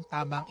mamaya kung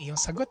tama ang iyong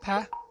sagot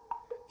ha.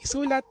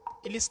 Isulat,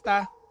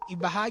 ilista,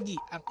 ibahagi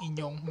ang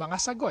inyong mga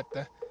sagot.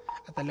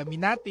 At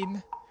alamin natin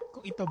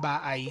kung ito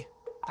ba ay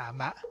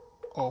tama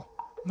o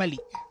mali.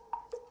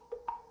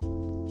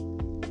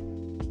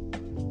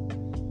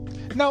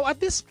 Now, at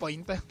this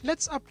point,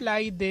 let's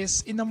apply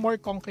this in a more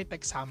concrete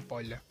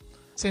example.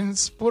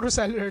 Since puro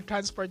cellular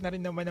transport na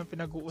rin naman ang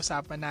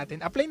pinag-uusapan natin,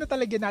 apply na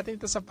talaga natin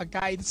ito sa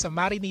pagkain, sa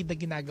marinade na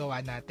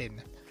ginagawa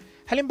natin.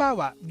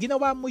 Halimbawa,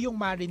 ginawa mo yung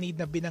marinade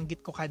na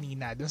binanggit ko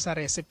kanina dun sa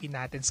recipe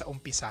natin sa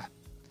umpisa.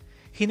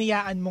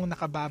 Hinayaan mong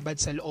nakababad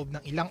sa loob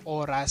ng ilang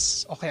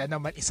oras o kaya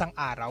naman isang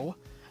araw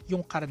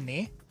yung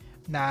karne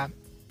na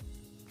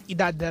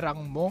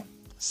idadarang mo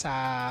sa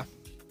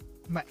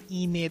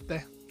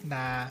mainit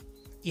na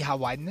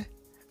ihawan,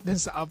 dun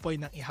sa apoy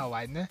ng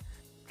ihawan.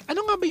 Ano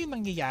nga ba yung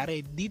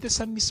nangyayari dito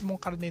sa mismong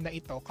karne na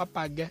ito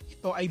kapag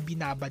ito ay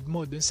binabad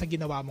mo dun sa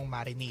ginawa mong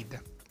marinade?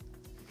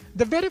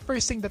 The very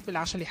first thing that will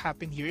actually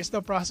happen here is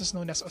the process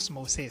known as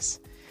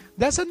osmosis.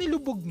 Dahil sa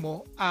nilubog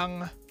mo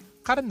ang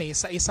karne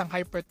sa isang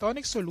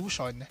hypertonic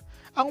solution,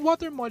 ang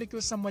water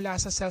molecules na mula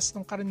sa cells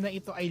ng karne na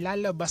ito ay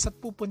lalabas at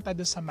pupunta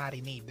dun sa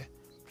marinade.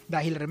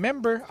 Dahil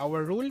remember,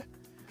 our rule,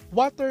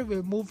 water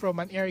will move from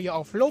an area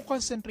of low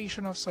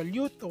concentration of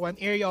solute to an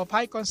area of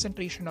high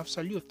concentration of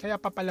solute, kaya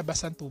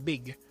papalabas ang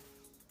tubig.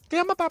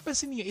 Kaya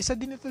mapapansin niyo, isa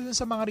din ito dun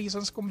sa mga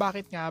reasons kung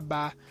bakit nga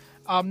ba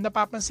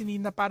napapansin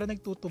niyo na parang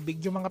nagtutubig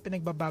yung mga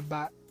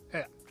pinagbababa.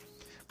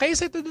 Kaya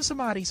isa ito dun sa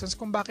mga reasons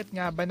kung bakit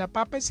nga ba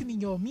napapansin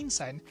ninyo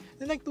minsan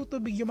na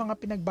nagtutubig yung mga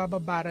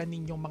pinagbababara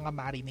ninyong mga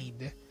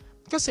marinade.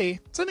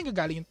 Kasi, saan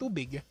nanggagaling yung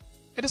tubig?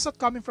 It is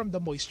not coming from the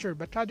moisture,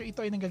 but rather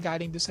ito ay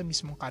nanggagaling dun sa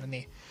mismong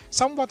karne.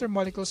 Some water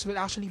molecules will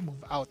actually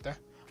move out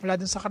mula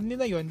dun sa karne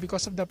na yun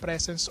because of the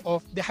presence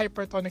of the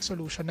hypertonic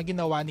solution na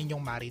ginawa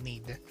ninyong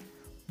marinade.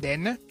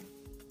 Then,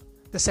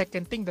 the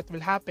second thing that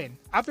will happen,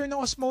 after ng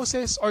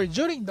osmosis or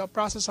during the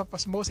process of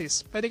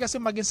osmosis, pwede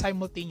kasi maging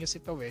simultaneous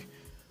ito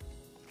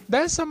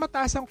Dahil sa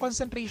mataas ang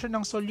concentration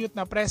ng solute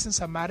na present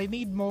sa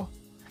marinade mo,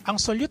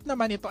 ang solute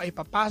naman ito ay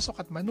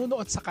papasok at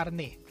manunuot sa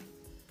karne.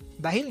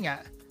 Dahil nga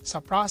sa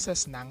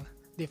process ng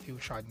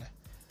diffusion,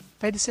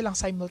 pwede silang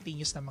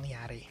simultaneous na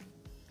mangyari.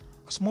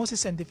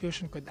 Osmosis and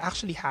diffusion could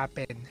actually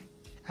happen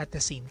at the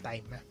same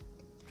time.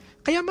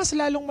 Kaya mas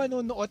lalong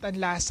manunuot ang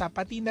lasa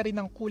pati na rin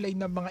ang kulay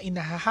ng mga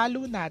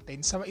inahahalo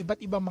natin sa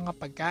iba't ibang mga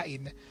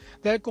pagkain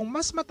dahil kung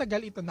mas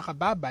matagal ito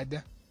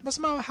nakababad, mas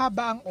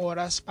mahaba ang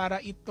oras para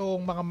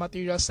itong mga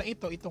materials na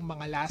ito, itong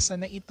mga lasa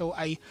na ito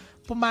ay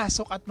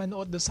pumasok at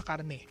manuot doon sa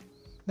karne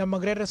na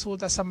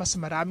magre-resulta sa mas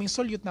maraming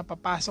solute na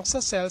papasok sa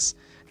cells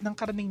ng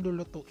karneng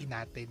lulutuin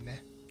natin.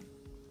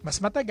 Mas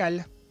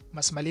matagal,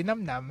 mas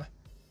malinamnam,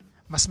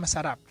 mas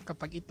masarap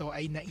kapag ito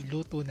ay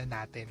nailuto na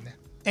natin.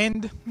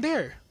 And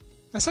there,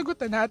 nasagot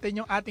na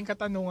natin yung ating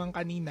katanungan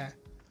kanina.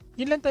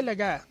 Yun lang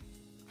talaga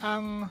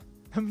ang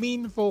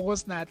main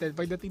focus natin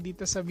pagdating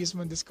dito sa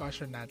mismong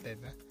discussion natin.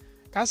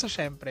 Kaso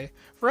syempre,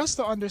 for us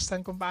to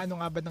understand kung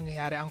paano nga ba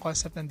nangyayari ang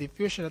concept ng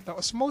diffusion at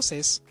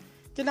osmosis,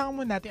 kailangan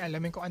mo natin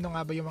alamin kung ano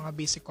nga ba yung mga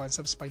basic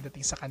concepts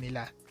pagdating sa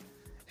kanila.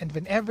 And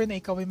whenever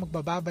na ikaw ay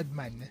magbababad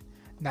man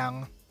ng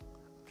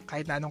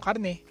kahit na anong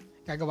karne,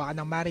 gagawa ka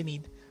ng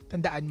marinade,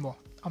 tandaan mo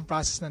ang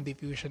process ng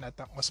diffusion at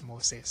ang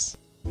osmosis.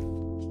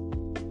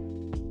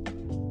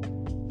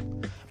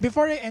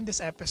 Before I end this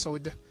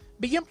episode,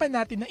 bigyan pa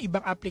natin ng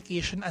ibang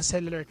application ang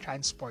cellular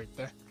transport.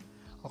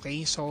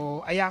 Okay, so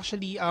I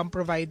actually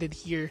provided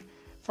here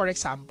for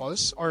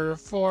examples or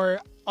for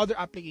other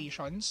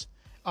applications.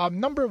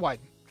 Number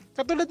 1,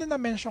 katulad na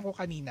na-mention ko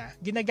kanina,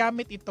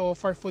 ginagamit ito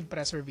for food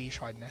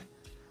preservation.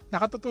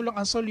 Nakatutulong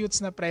ang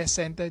solutes na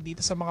present dito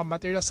sa mga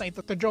materials na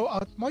ito to draw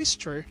out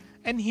moisture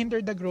and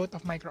hinder the growth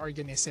of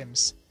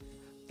microorganisms.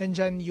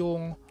 Nandyan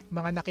yung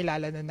mga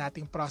nakilala na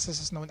nating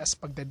processes known as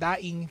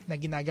pagdadaing na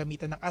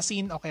ginagamitan ng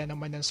asin o kaya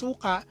naman ng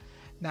suka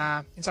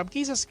na in some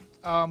cases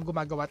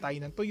gumagawa tayo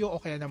ng tuyo o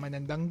kaya naman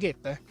ng danggit.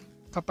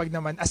 Kapag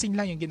naman asin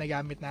lang yung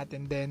ginagamit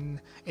natin,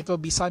 then it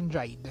will be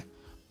sun-dried.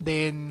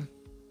 Then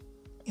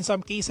in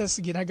some cases,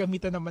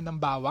 ginagamitan naman ng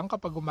bawang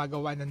kapag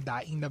gumagawa ng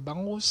daing na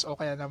bangus o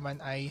kaya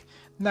naman ay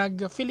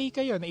nag-fillet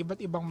kayo na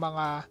iba't ibang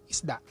mga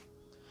isda.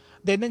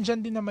 Then, nandyan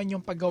din naman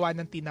yung paggawa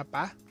ng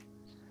tinapa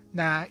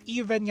na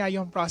even nga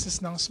yung process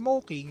ng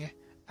smoking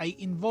ay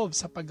involved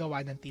sa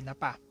paggawa ng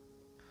tinapa.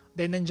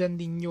 Then, nandyan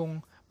din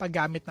yung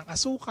paggamit ng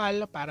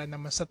asukal para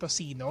naman sa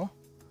tocino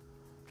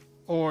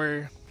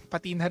or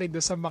pati na rin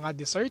doon sa mga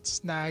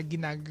desserts na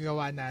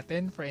ginagawa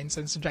natin, for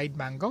instance, dried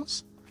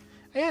mangoes.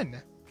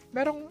 Ayan,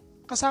 merong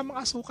kasamang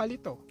asukal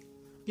ito.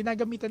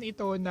 Ginagamitan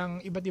ito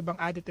ng iba't ibang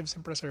additives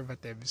and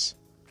preservatives.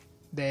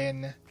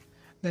 Then,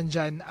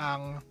 nandyan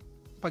ang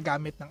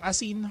paggamit ng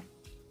asin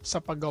sa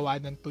paggawa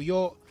ng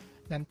tuyo,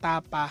 ng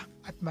tapa,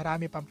 at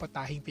marami pang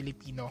putahing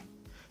Pilipino.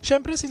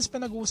 Siyempre, since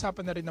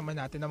pinag-uusapan na rin naman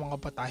natin ng mga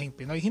putahing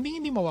Pinoy,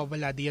 hindi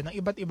mawawala diyan ng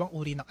iba't ibang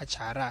uri ng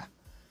atsara.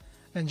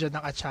 Nandyan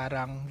ang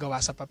atsarang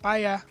gawa sa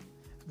papaya,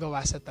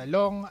 gawa sa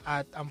talong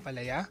at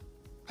ampalaya,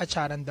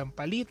 atsarang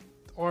dampalit,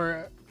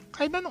 or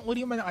kahit anong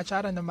uri man ng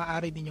atsara na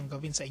maaari ninyong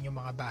gawin sa inyong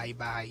mga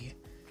bahay-bahay.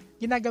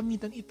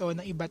 Ginagamitan ito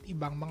ng iba't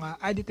ibang mga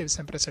additives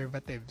and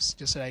preservatives,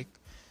 just like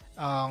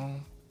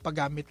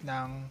paggamit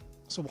ng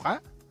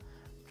suka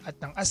at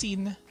ng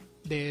asin,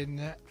 then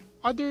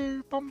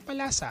other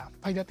pampalasa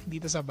pagdating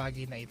dito sa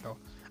bagay na ito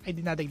ay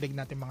dinadagdag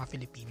natin mga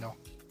Filipino.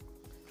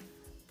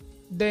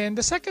 Then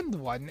the second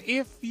one,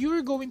 if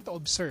you're going to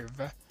observe,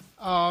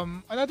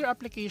 another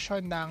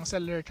application ng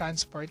cellular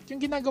transport, yung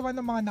ginagawa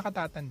ng mga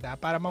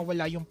nakatatanda para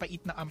mawala yung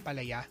pait ng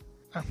ampalaya.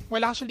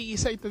 Wala actually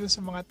isa ito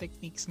sa mga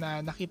techniques na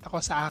nakita ko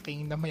sa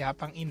aking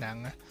namayapang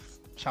inang.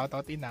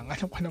 Shoutout inang.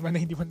 Alam ko naman na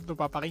hindi mo ito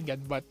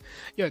papakinggan, but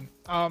yun,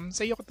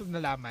 sa iyo ko ito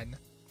nalaman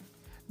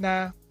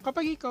na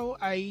kapag ikaw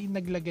ay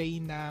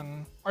naglagay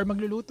ng or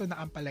magluluto ng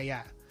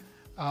ampalaya,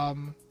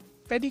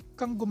 pwede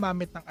kang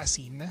gumamit ng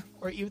asin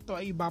or ito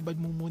ay ibabad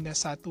mo muna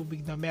sa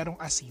tubig na merong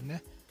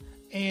asin.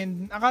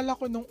 And akala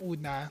ko nung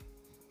una,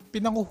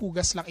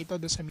 pinanguhugas lang ito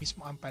doon sa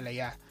mismo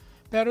ampalaya.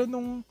 Pero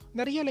nung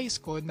na-realize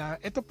ko na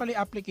ito pala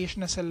yung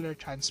application na cellular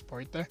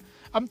transport,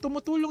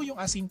 tumutulong yung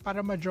asin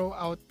para ma-draw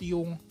out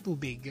yung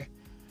tubig.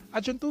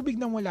 At yung tubig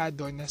na mula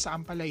doon sa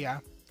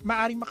ampalaya,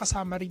 maaring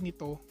makasama rin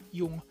nito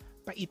yung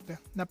pait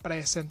na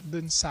present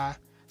doon sa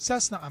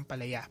cells ng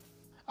ampalaya.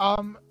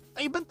 Ang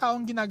ibang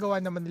taong ginagawa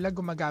naman nila,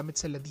 gumagamit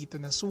sila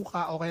dito ng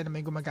suka o kaya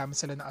naman gumagamit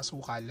sila ng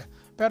asukal.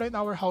 Pero in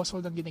our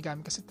household, ang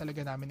ginagamit kasi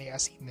talaga namin ay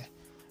asin.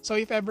 So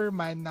if ever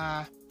man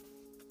na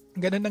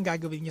ganun ang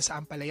gagawin niyo sa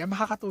ampalaya,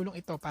 makakatulong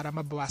ito para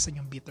mabawasan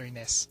yung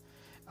bitterness.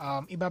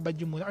 Ibabad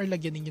nyo muna or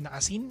lagyan niyo ng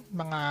asin,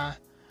 mga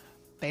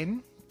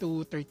 10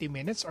 to 30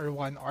 minutes or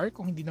 1 hour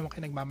kung hindi naman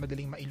kayo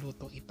nagmamadaling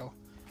mailuto ito.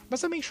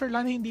 Basta make sure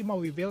lang na hindi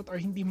mawiwilt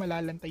or hindi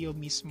malalantay yung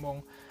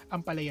mismong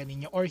ampalaya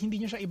ninyo or hindi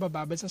nyo siya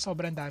ibababad sa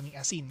sobrang daming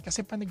asin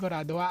kasi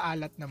panigurado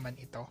aalat naman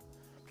ito.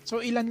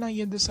 So ilan lang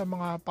yun doon sa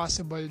mga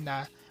possible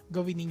na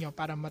gawin ninyo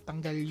para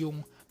matanggal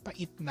yung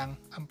pait ng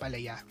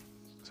ampalaya.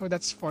 So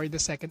that's for the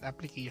second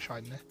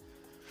application.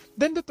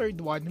 Then the third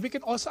one, we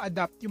can also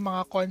adapt yung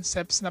mga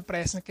concepts na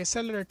present kay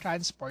cellular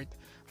transport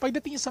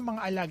pagdating sa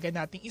mga alaga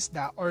nating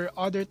isda or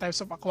other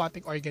types of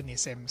aquatic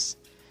organisms.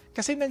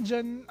 Kasi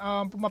nandyan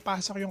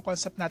pumapasok yung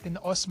concept natin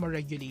na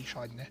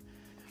osmoregulation.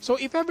 So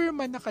if ever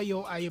man na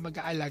kayo ay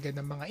mag-aalaga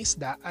ng mga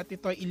isda at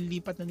ito ay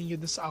ililipat na ninyo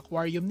doon sa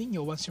aquarium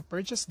ninyo once you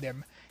purchase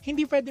them,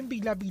 hindi pwedeng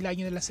bigla-bigla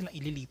nyo na lang silang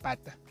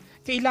ililipat.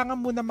 Kailangan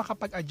muna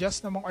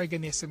makapag-adjust ng mga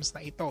organisms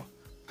na ito.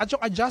 At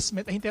yung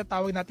adjustment ay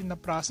tinatawag natin na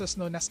process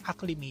known as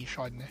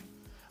acclimation.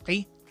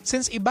 Okay?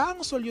 Since iba ang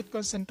solute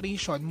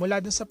concentration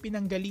mula doon sa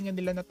pinanggalingan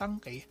nila na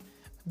tangke,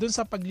 doon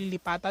sa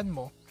paglilipatan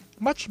mo,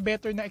 much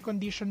better na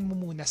i-condition mo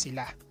muna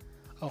sila.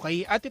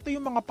 Okay? At ito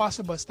yung mga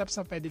possible steps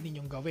na pwede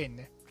ninyong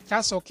gawin.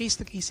 Kaso,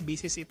 case-to-case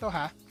basis ito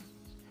ha.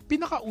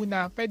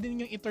 Pinakauna, pwede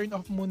ninyong i-turn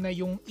off muna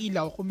yung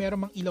ilaw kung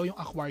meron mang ilaw yung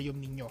aquarium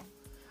ninyo.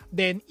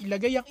 Then,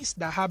 ilagay ang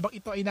isda habang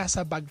ito ay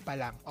nasa bag pa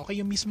lang.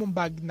 Okay? Yung mismong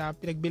bag na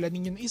pinagbilan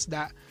ninyo ng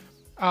isda,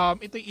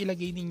 ito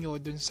ilagay ninyo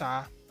dun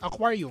sa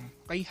aquarium.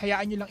 Okay?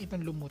 Hayaan nyo lang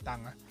itong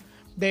lumutang.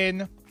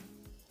 Then,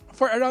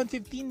 for around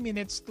 15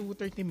 minutes to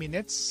 30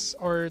 minutes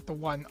or to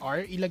 1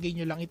 hour, ilagay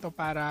nyo lang ito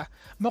para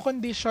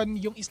ma-condition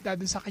yung isda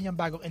dun sa kanyang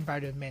bagong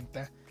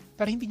environment.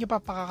 Pero hindi nyo pa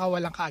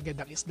pakakawalang kaagad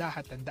ang isda,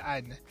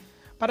 tandaan.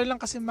 Para lang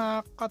kasi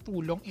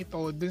makatulong ito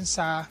dun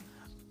sa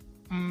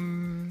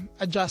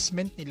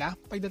adjustment nila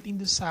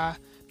pagdating dun sa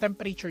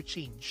temperature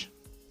change.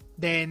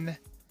 Then,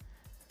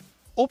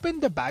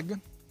 open the bag.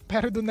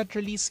 Pero do not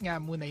release nga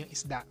muna yung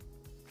isda.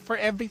 For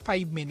every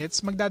 5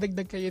 minutes,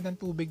 magdadagdag kayo ng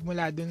tubig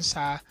mula dun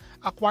sa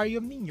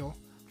aquarium ninyo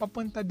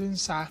papunta dun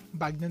sa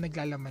bag na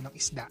naglalaman ng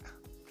isda.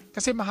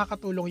 Kasi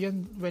makakatulong yun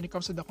when it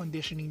comes to the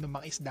conditioning ng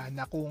mga isda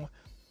na kung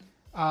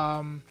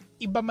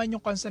iba man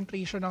yung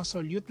concentration ng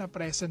solute na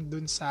present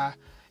dun sa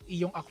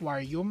iyong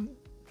aquarium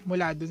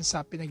mula dun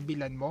sa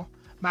pinagbilan mo,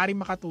 maaaring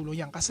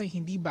makatulong yan. Kasi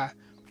hindi ba,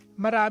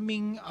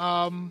 maraming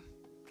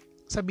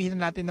sabihin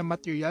natin na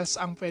materials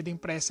ang pwedeng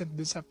present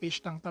dun sa fish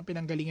ng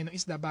pinanggalingan ng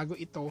isda bago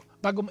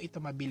mo ito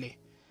mabili.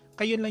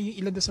 Kaya lang yung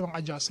ilan doon sa mga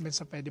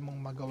adjustments na pwede mong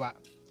magawa.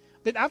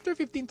 Then after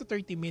 15 to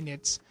 30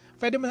 minutes,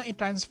 pwede mo nang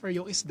i-transfer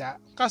yung isda,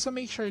 kaso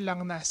make sure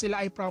lang na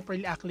sila ay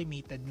properly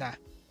acclimated na.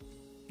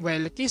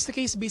 Well,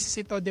 case-to-case basis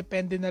ito,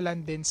 depende na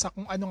lang din sa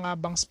kung ano nga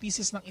bang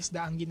species ng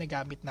isda ang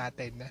ginagamit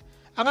natin.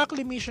 Ang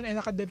acclimation ay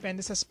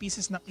nakadepende sa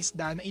species ng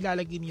isda na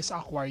ilalagay niyo sa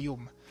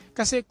aquarium.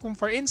 Kasi kung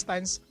for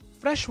instance,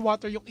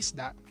 freshwater yung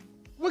isda,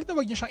 wag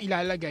niyo siyang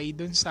ilalagay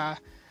dun sa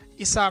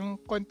isang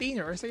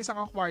container or sa isang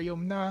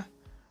aquarium na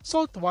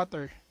salt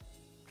water.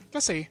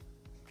 Kasi,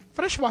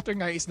 freshwater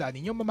nga yung isda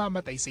ninyo,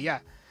 mamamatay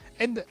siya.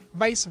 And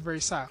vice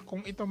versa,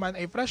 kung ito man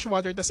ay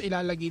freshwater tas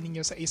ilalagay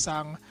ninyo sa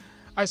isang,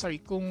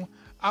 kung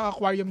ang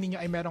aquarium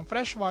ninyo ay merong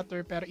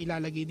freshwater pero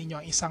ilalagay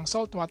ninyo ang isang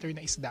saltwater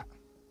na isda,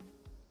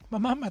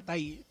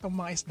 mamamatay itong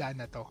mga isda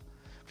na to.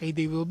 Okay,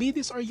 they will be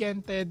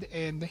disoriented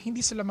and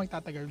hindi sila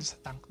magtatagal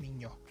sa tank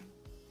ninyo.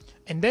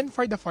 And then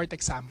for the fourth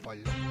example.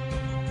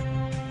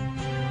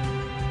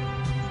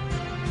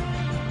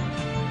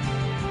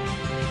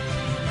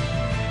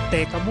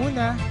 Teka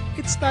muna,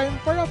 it's time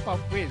for a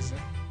pop quiz.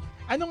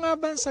 Ano nga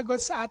ba ang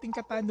sagot sa ating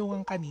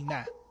katanungan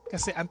kanina?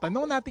 Kasi ang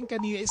tanong natin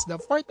kanina is the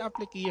fourth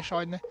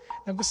application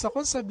na gusto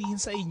kong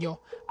sabihin sa inyo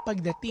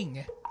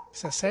pagdating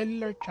sa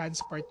cellular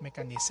transport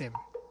mechanism.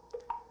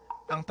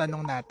 Ang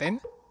tanong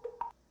natin,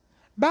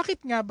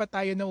 bakit nga ba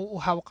tayo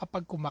nauuhaw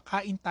kapag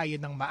kumakain tayo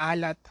ng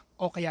maalat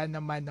o kaya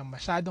naman ng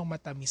masyadong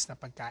matamis na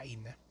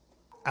pagkain?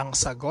 Ang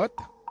sagot,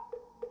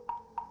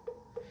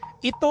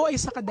 ito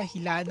ay sa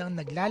kadahilan ng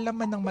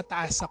naglalaman ng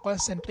mataas sa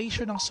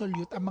concentration ng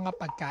solute ang mga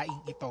pagkain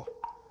ito.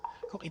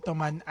 Kung ito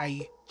man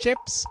ay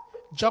chips,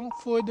 junk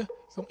food,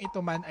 kung ito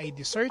man ay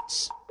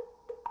desserts,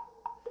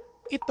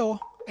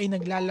 ito ay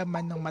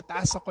naglalaman ng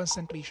mataas sa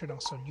concentration ng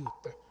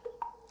solute.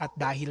 At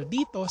dahil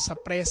dito sa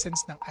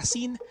presence ng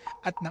asin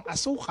at ng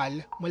asukal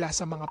mula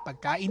sa mga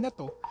pagkain na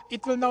to, it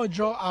will now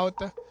draw out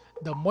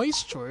the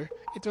moisture,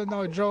 it will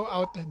now draw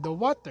out the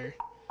water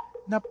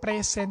na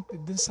present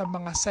dun sa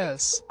mga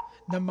cells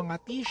ng mga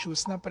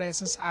tissues na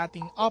present sa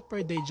ating upper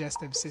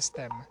digestive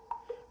system.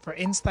 For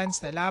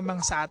instance, na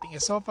lamang sa ating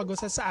esophagus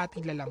at sa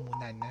ating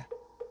lalamunan.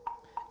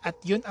 At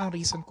yun ang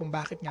reason kung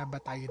bakit nga ba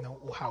tayo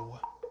nauuhaw.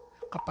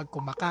 Kapag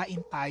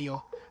kumakain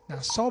tayo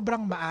ng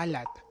sobrang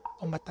maalat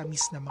o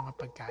matamis na mga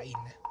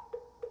pagkain.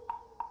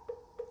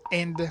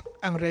 And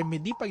ang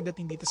remedy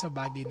pagdating dito sa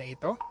bagay na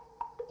ito,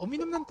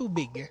 uminom ng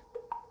tubig.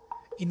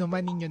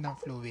 Inuman ninyo ng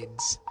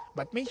fluids.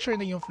 But make sure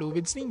na yung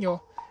fluids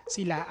ninyo,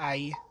 sila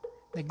ay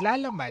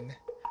naglalaman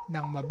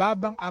ng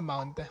mababang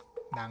amount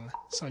ng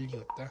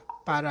solute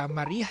para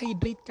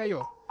ma-rehydrate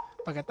kayo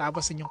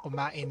pagkatapos ninyong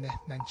kumain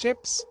ng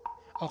chips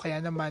o kaya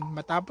naman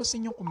matapos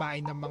ninyong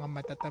kumain ng mga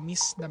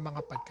matatamis na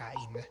mga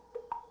pagkain.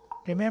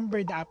 Remember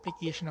the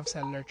application of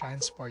cellular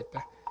transport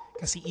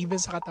kasi even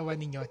sa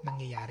katawan ninyo,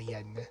 nangyayari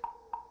yan.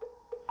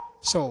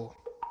 So,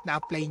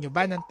 na-apply nyo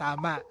ba ng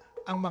tama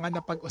ang mga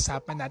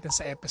napag-usapan natin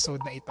sa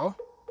episode na ito?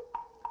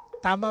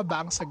 Tama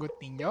ba ang sagot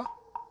ninyo?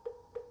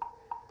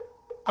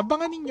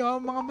 Abangan ninyo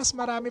ang mga mas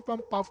marami pang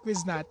pop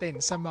quiz natin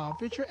sa mga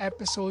future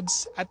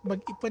episodes at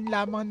mag-ipon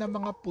lamang ng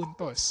mga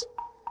puntos.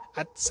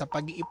 At sa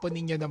pag-iipon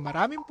ninyo ng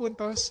maraming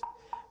puntos,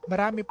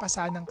 marami pa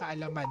sanang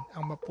kaalaman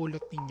ang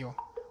mapulot ninyo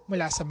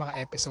mula sa mga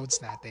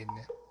episodes natin.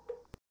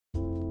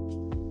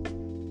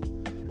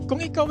 Kung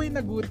ikaw ay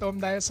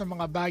nagutom dahil sa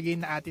mga bagay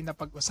na atin na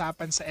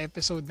pag-usapan sa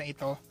episode na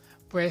ito,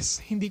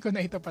 pues hindi ko na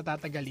ito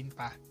patatagalin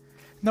pa.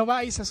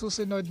 Nawa ay sa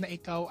susunod na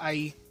ikaw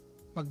ay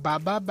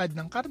magbababad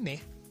ng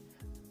karne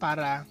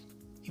para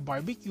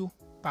i-barbecue,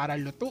 para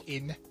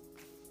lutuin.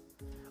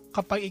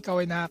 Kapag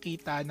ikaw ay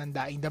nakakita ng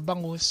daing na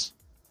bangus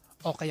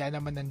o kaya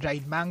naman ng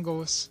dried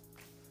mangoes,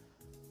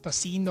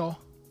 tosino,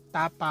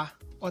 tapa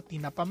o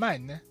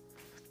tinapaman,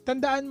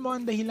 tandaan mo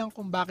ang dahilan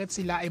kung bakit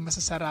sila ay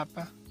masasarap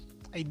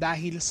ay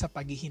dahil sa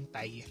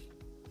paghihintay.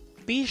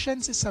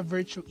 Patience is a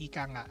virtue,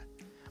 ika nga.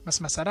 Mas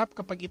masarap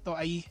kapag ito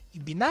ay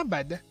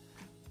ibinabad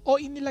o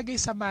inilagay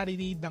sa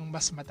marinade ng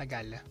mas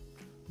matagal.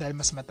 Dahil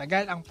mas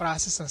matagal ang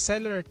process ng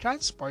cellular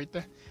transport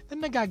na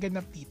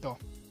nagaganap dito.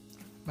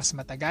 Mas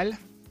matagal,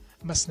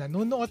 mas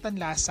nanunuot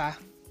ang lasa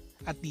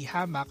at di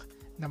hamak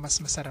na mas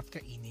masarap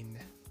kainin.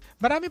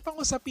 Marami pang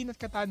usapin at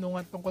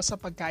katanungan tungkol sa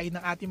pagkain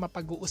ng ating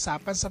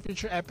mapag-uusapan sa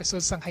future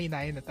episodes ng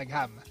Haynayan na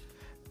Tagham.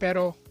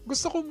 Pero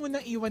gusto ko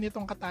munang iwan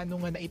itong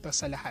katanungan na ito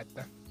sa lahat.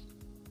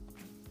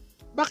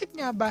 Bakit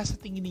nga ba sa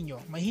tingin ninyo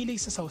mahilig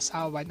sa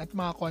sausawan at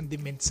mga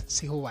condiments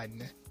si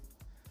Juan?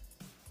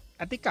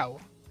 At ikaw,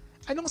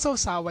 anong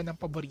sausawan ang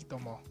paborito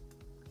mo?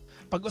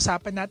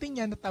 Pag-usapan natin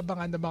yan at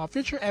abangan ng mga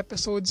future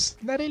episodes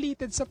na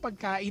related sa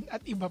pagkain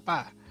at iba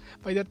pa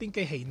pagdating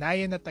kay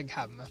Haynayan na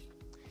Tagham.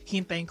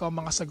 Hintayin ko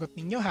ang mga sagot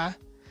ninyo ha,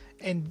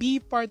 and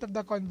be part of the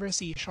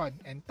conversation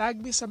and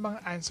tag me sa mga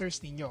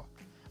answers ninyo.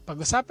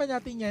 Pag-usapan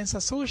natin yan sa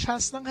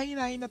socials ng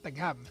Haynayan na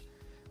Tagham.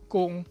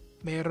 Kung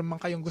mayroon man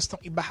kayong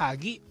gustong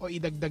ibahagi o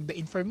idagdag na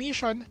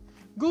information,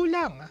 go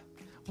lang!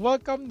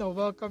 Welcome na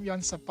welcome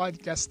yon sa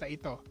podcast na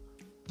ito.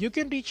 You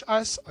can reach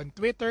us on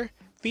Twitter,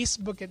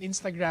 Facebook, and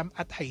Instagram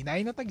at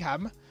Haynayan na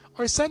Tagham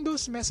or send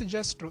those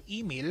messages through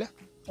email,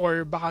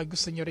 or baka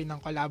gusto nyo rin ng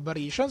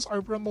collaborations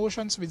or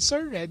promotions with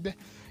Sir Red,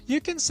 you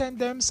can send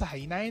them sa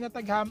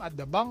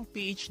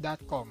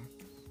haynayanatagham@thebunkph.com.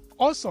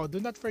 Also, do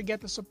not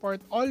forget to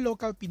support all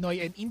local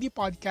Pinoy and indie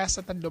podcasts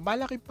at ang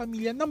lumalaking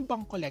pamilya ng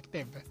Bunk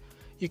Collective.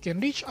 You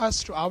can reach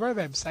us through our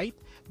website,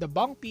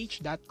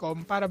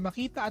 thebunkph.com, para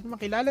makita at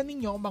makilala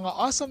ninyo ang mga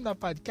awesome na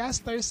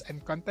podcasters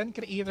and content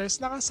creators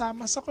na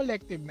kasama sa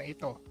collective na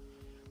ito.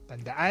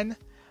 Tandaan,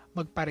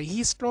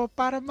 magparehistro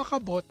para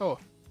makaboto.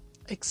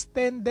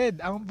 Extended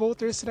ang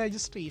voters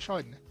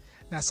registration.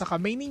 Nasa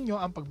kamay ninyo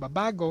ang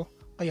pagbabago,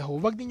 kaya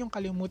huwag ninyong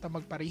kalimutan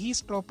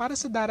magparehistro para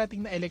sa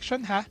darating na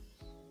eleksyon ha.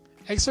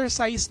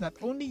 Exercise not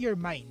only your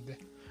mind,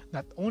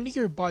 not only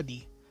your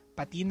body,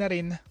 pati na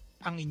rin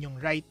ang inyong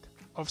right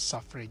of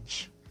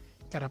suffrage.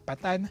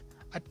 Karapatan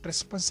at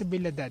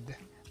responsibilidad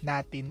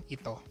natin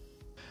ito.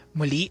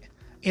 Muli,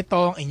 ito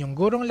ang inyong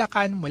gurong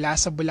lakan mula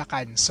sa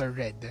Bulacan, Sir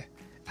Red.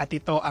 At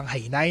ito ang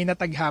Haynayan na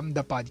Tagham,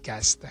 the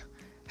podcast.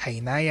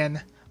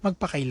 Haynayan,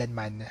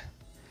 magpakailanman.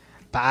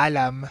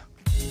 Paalam.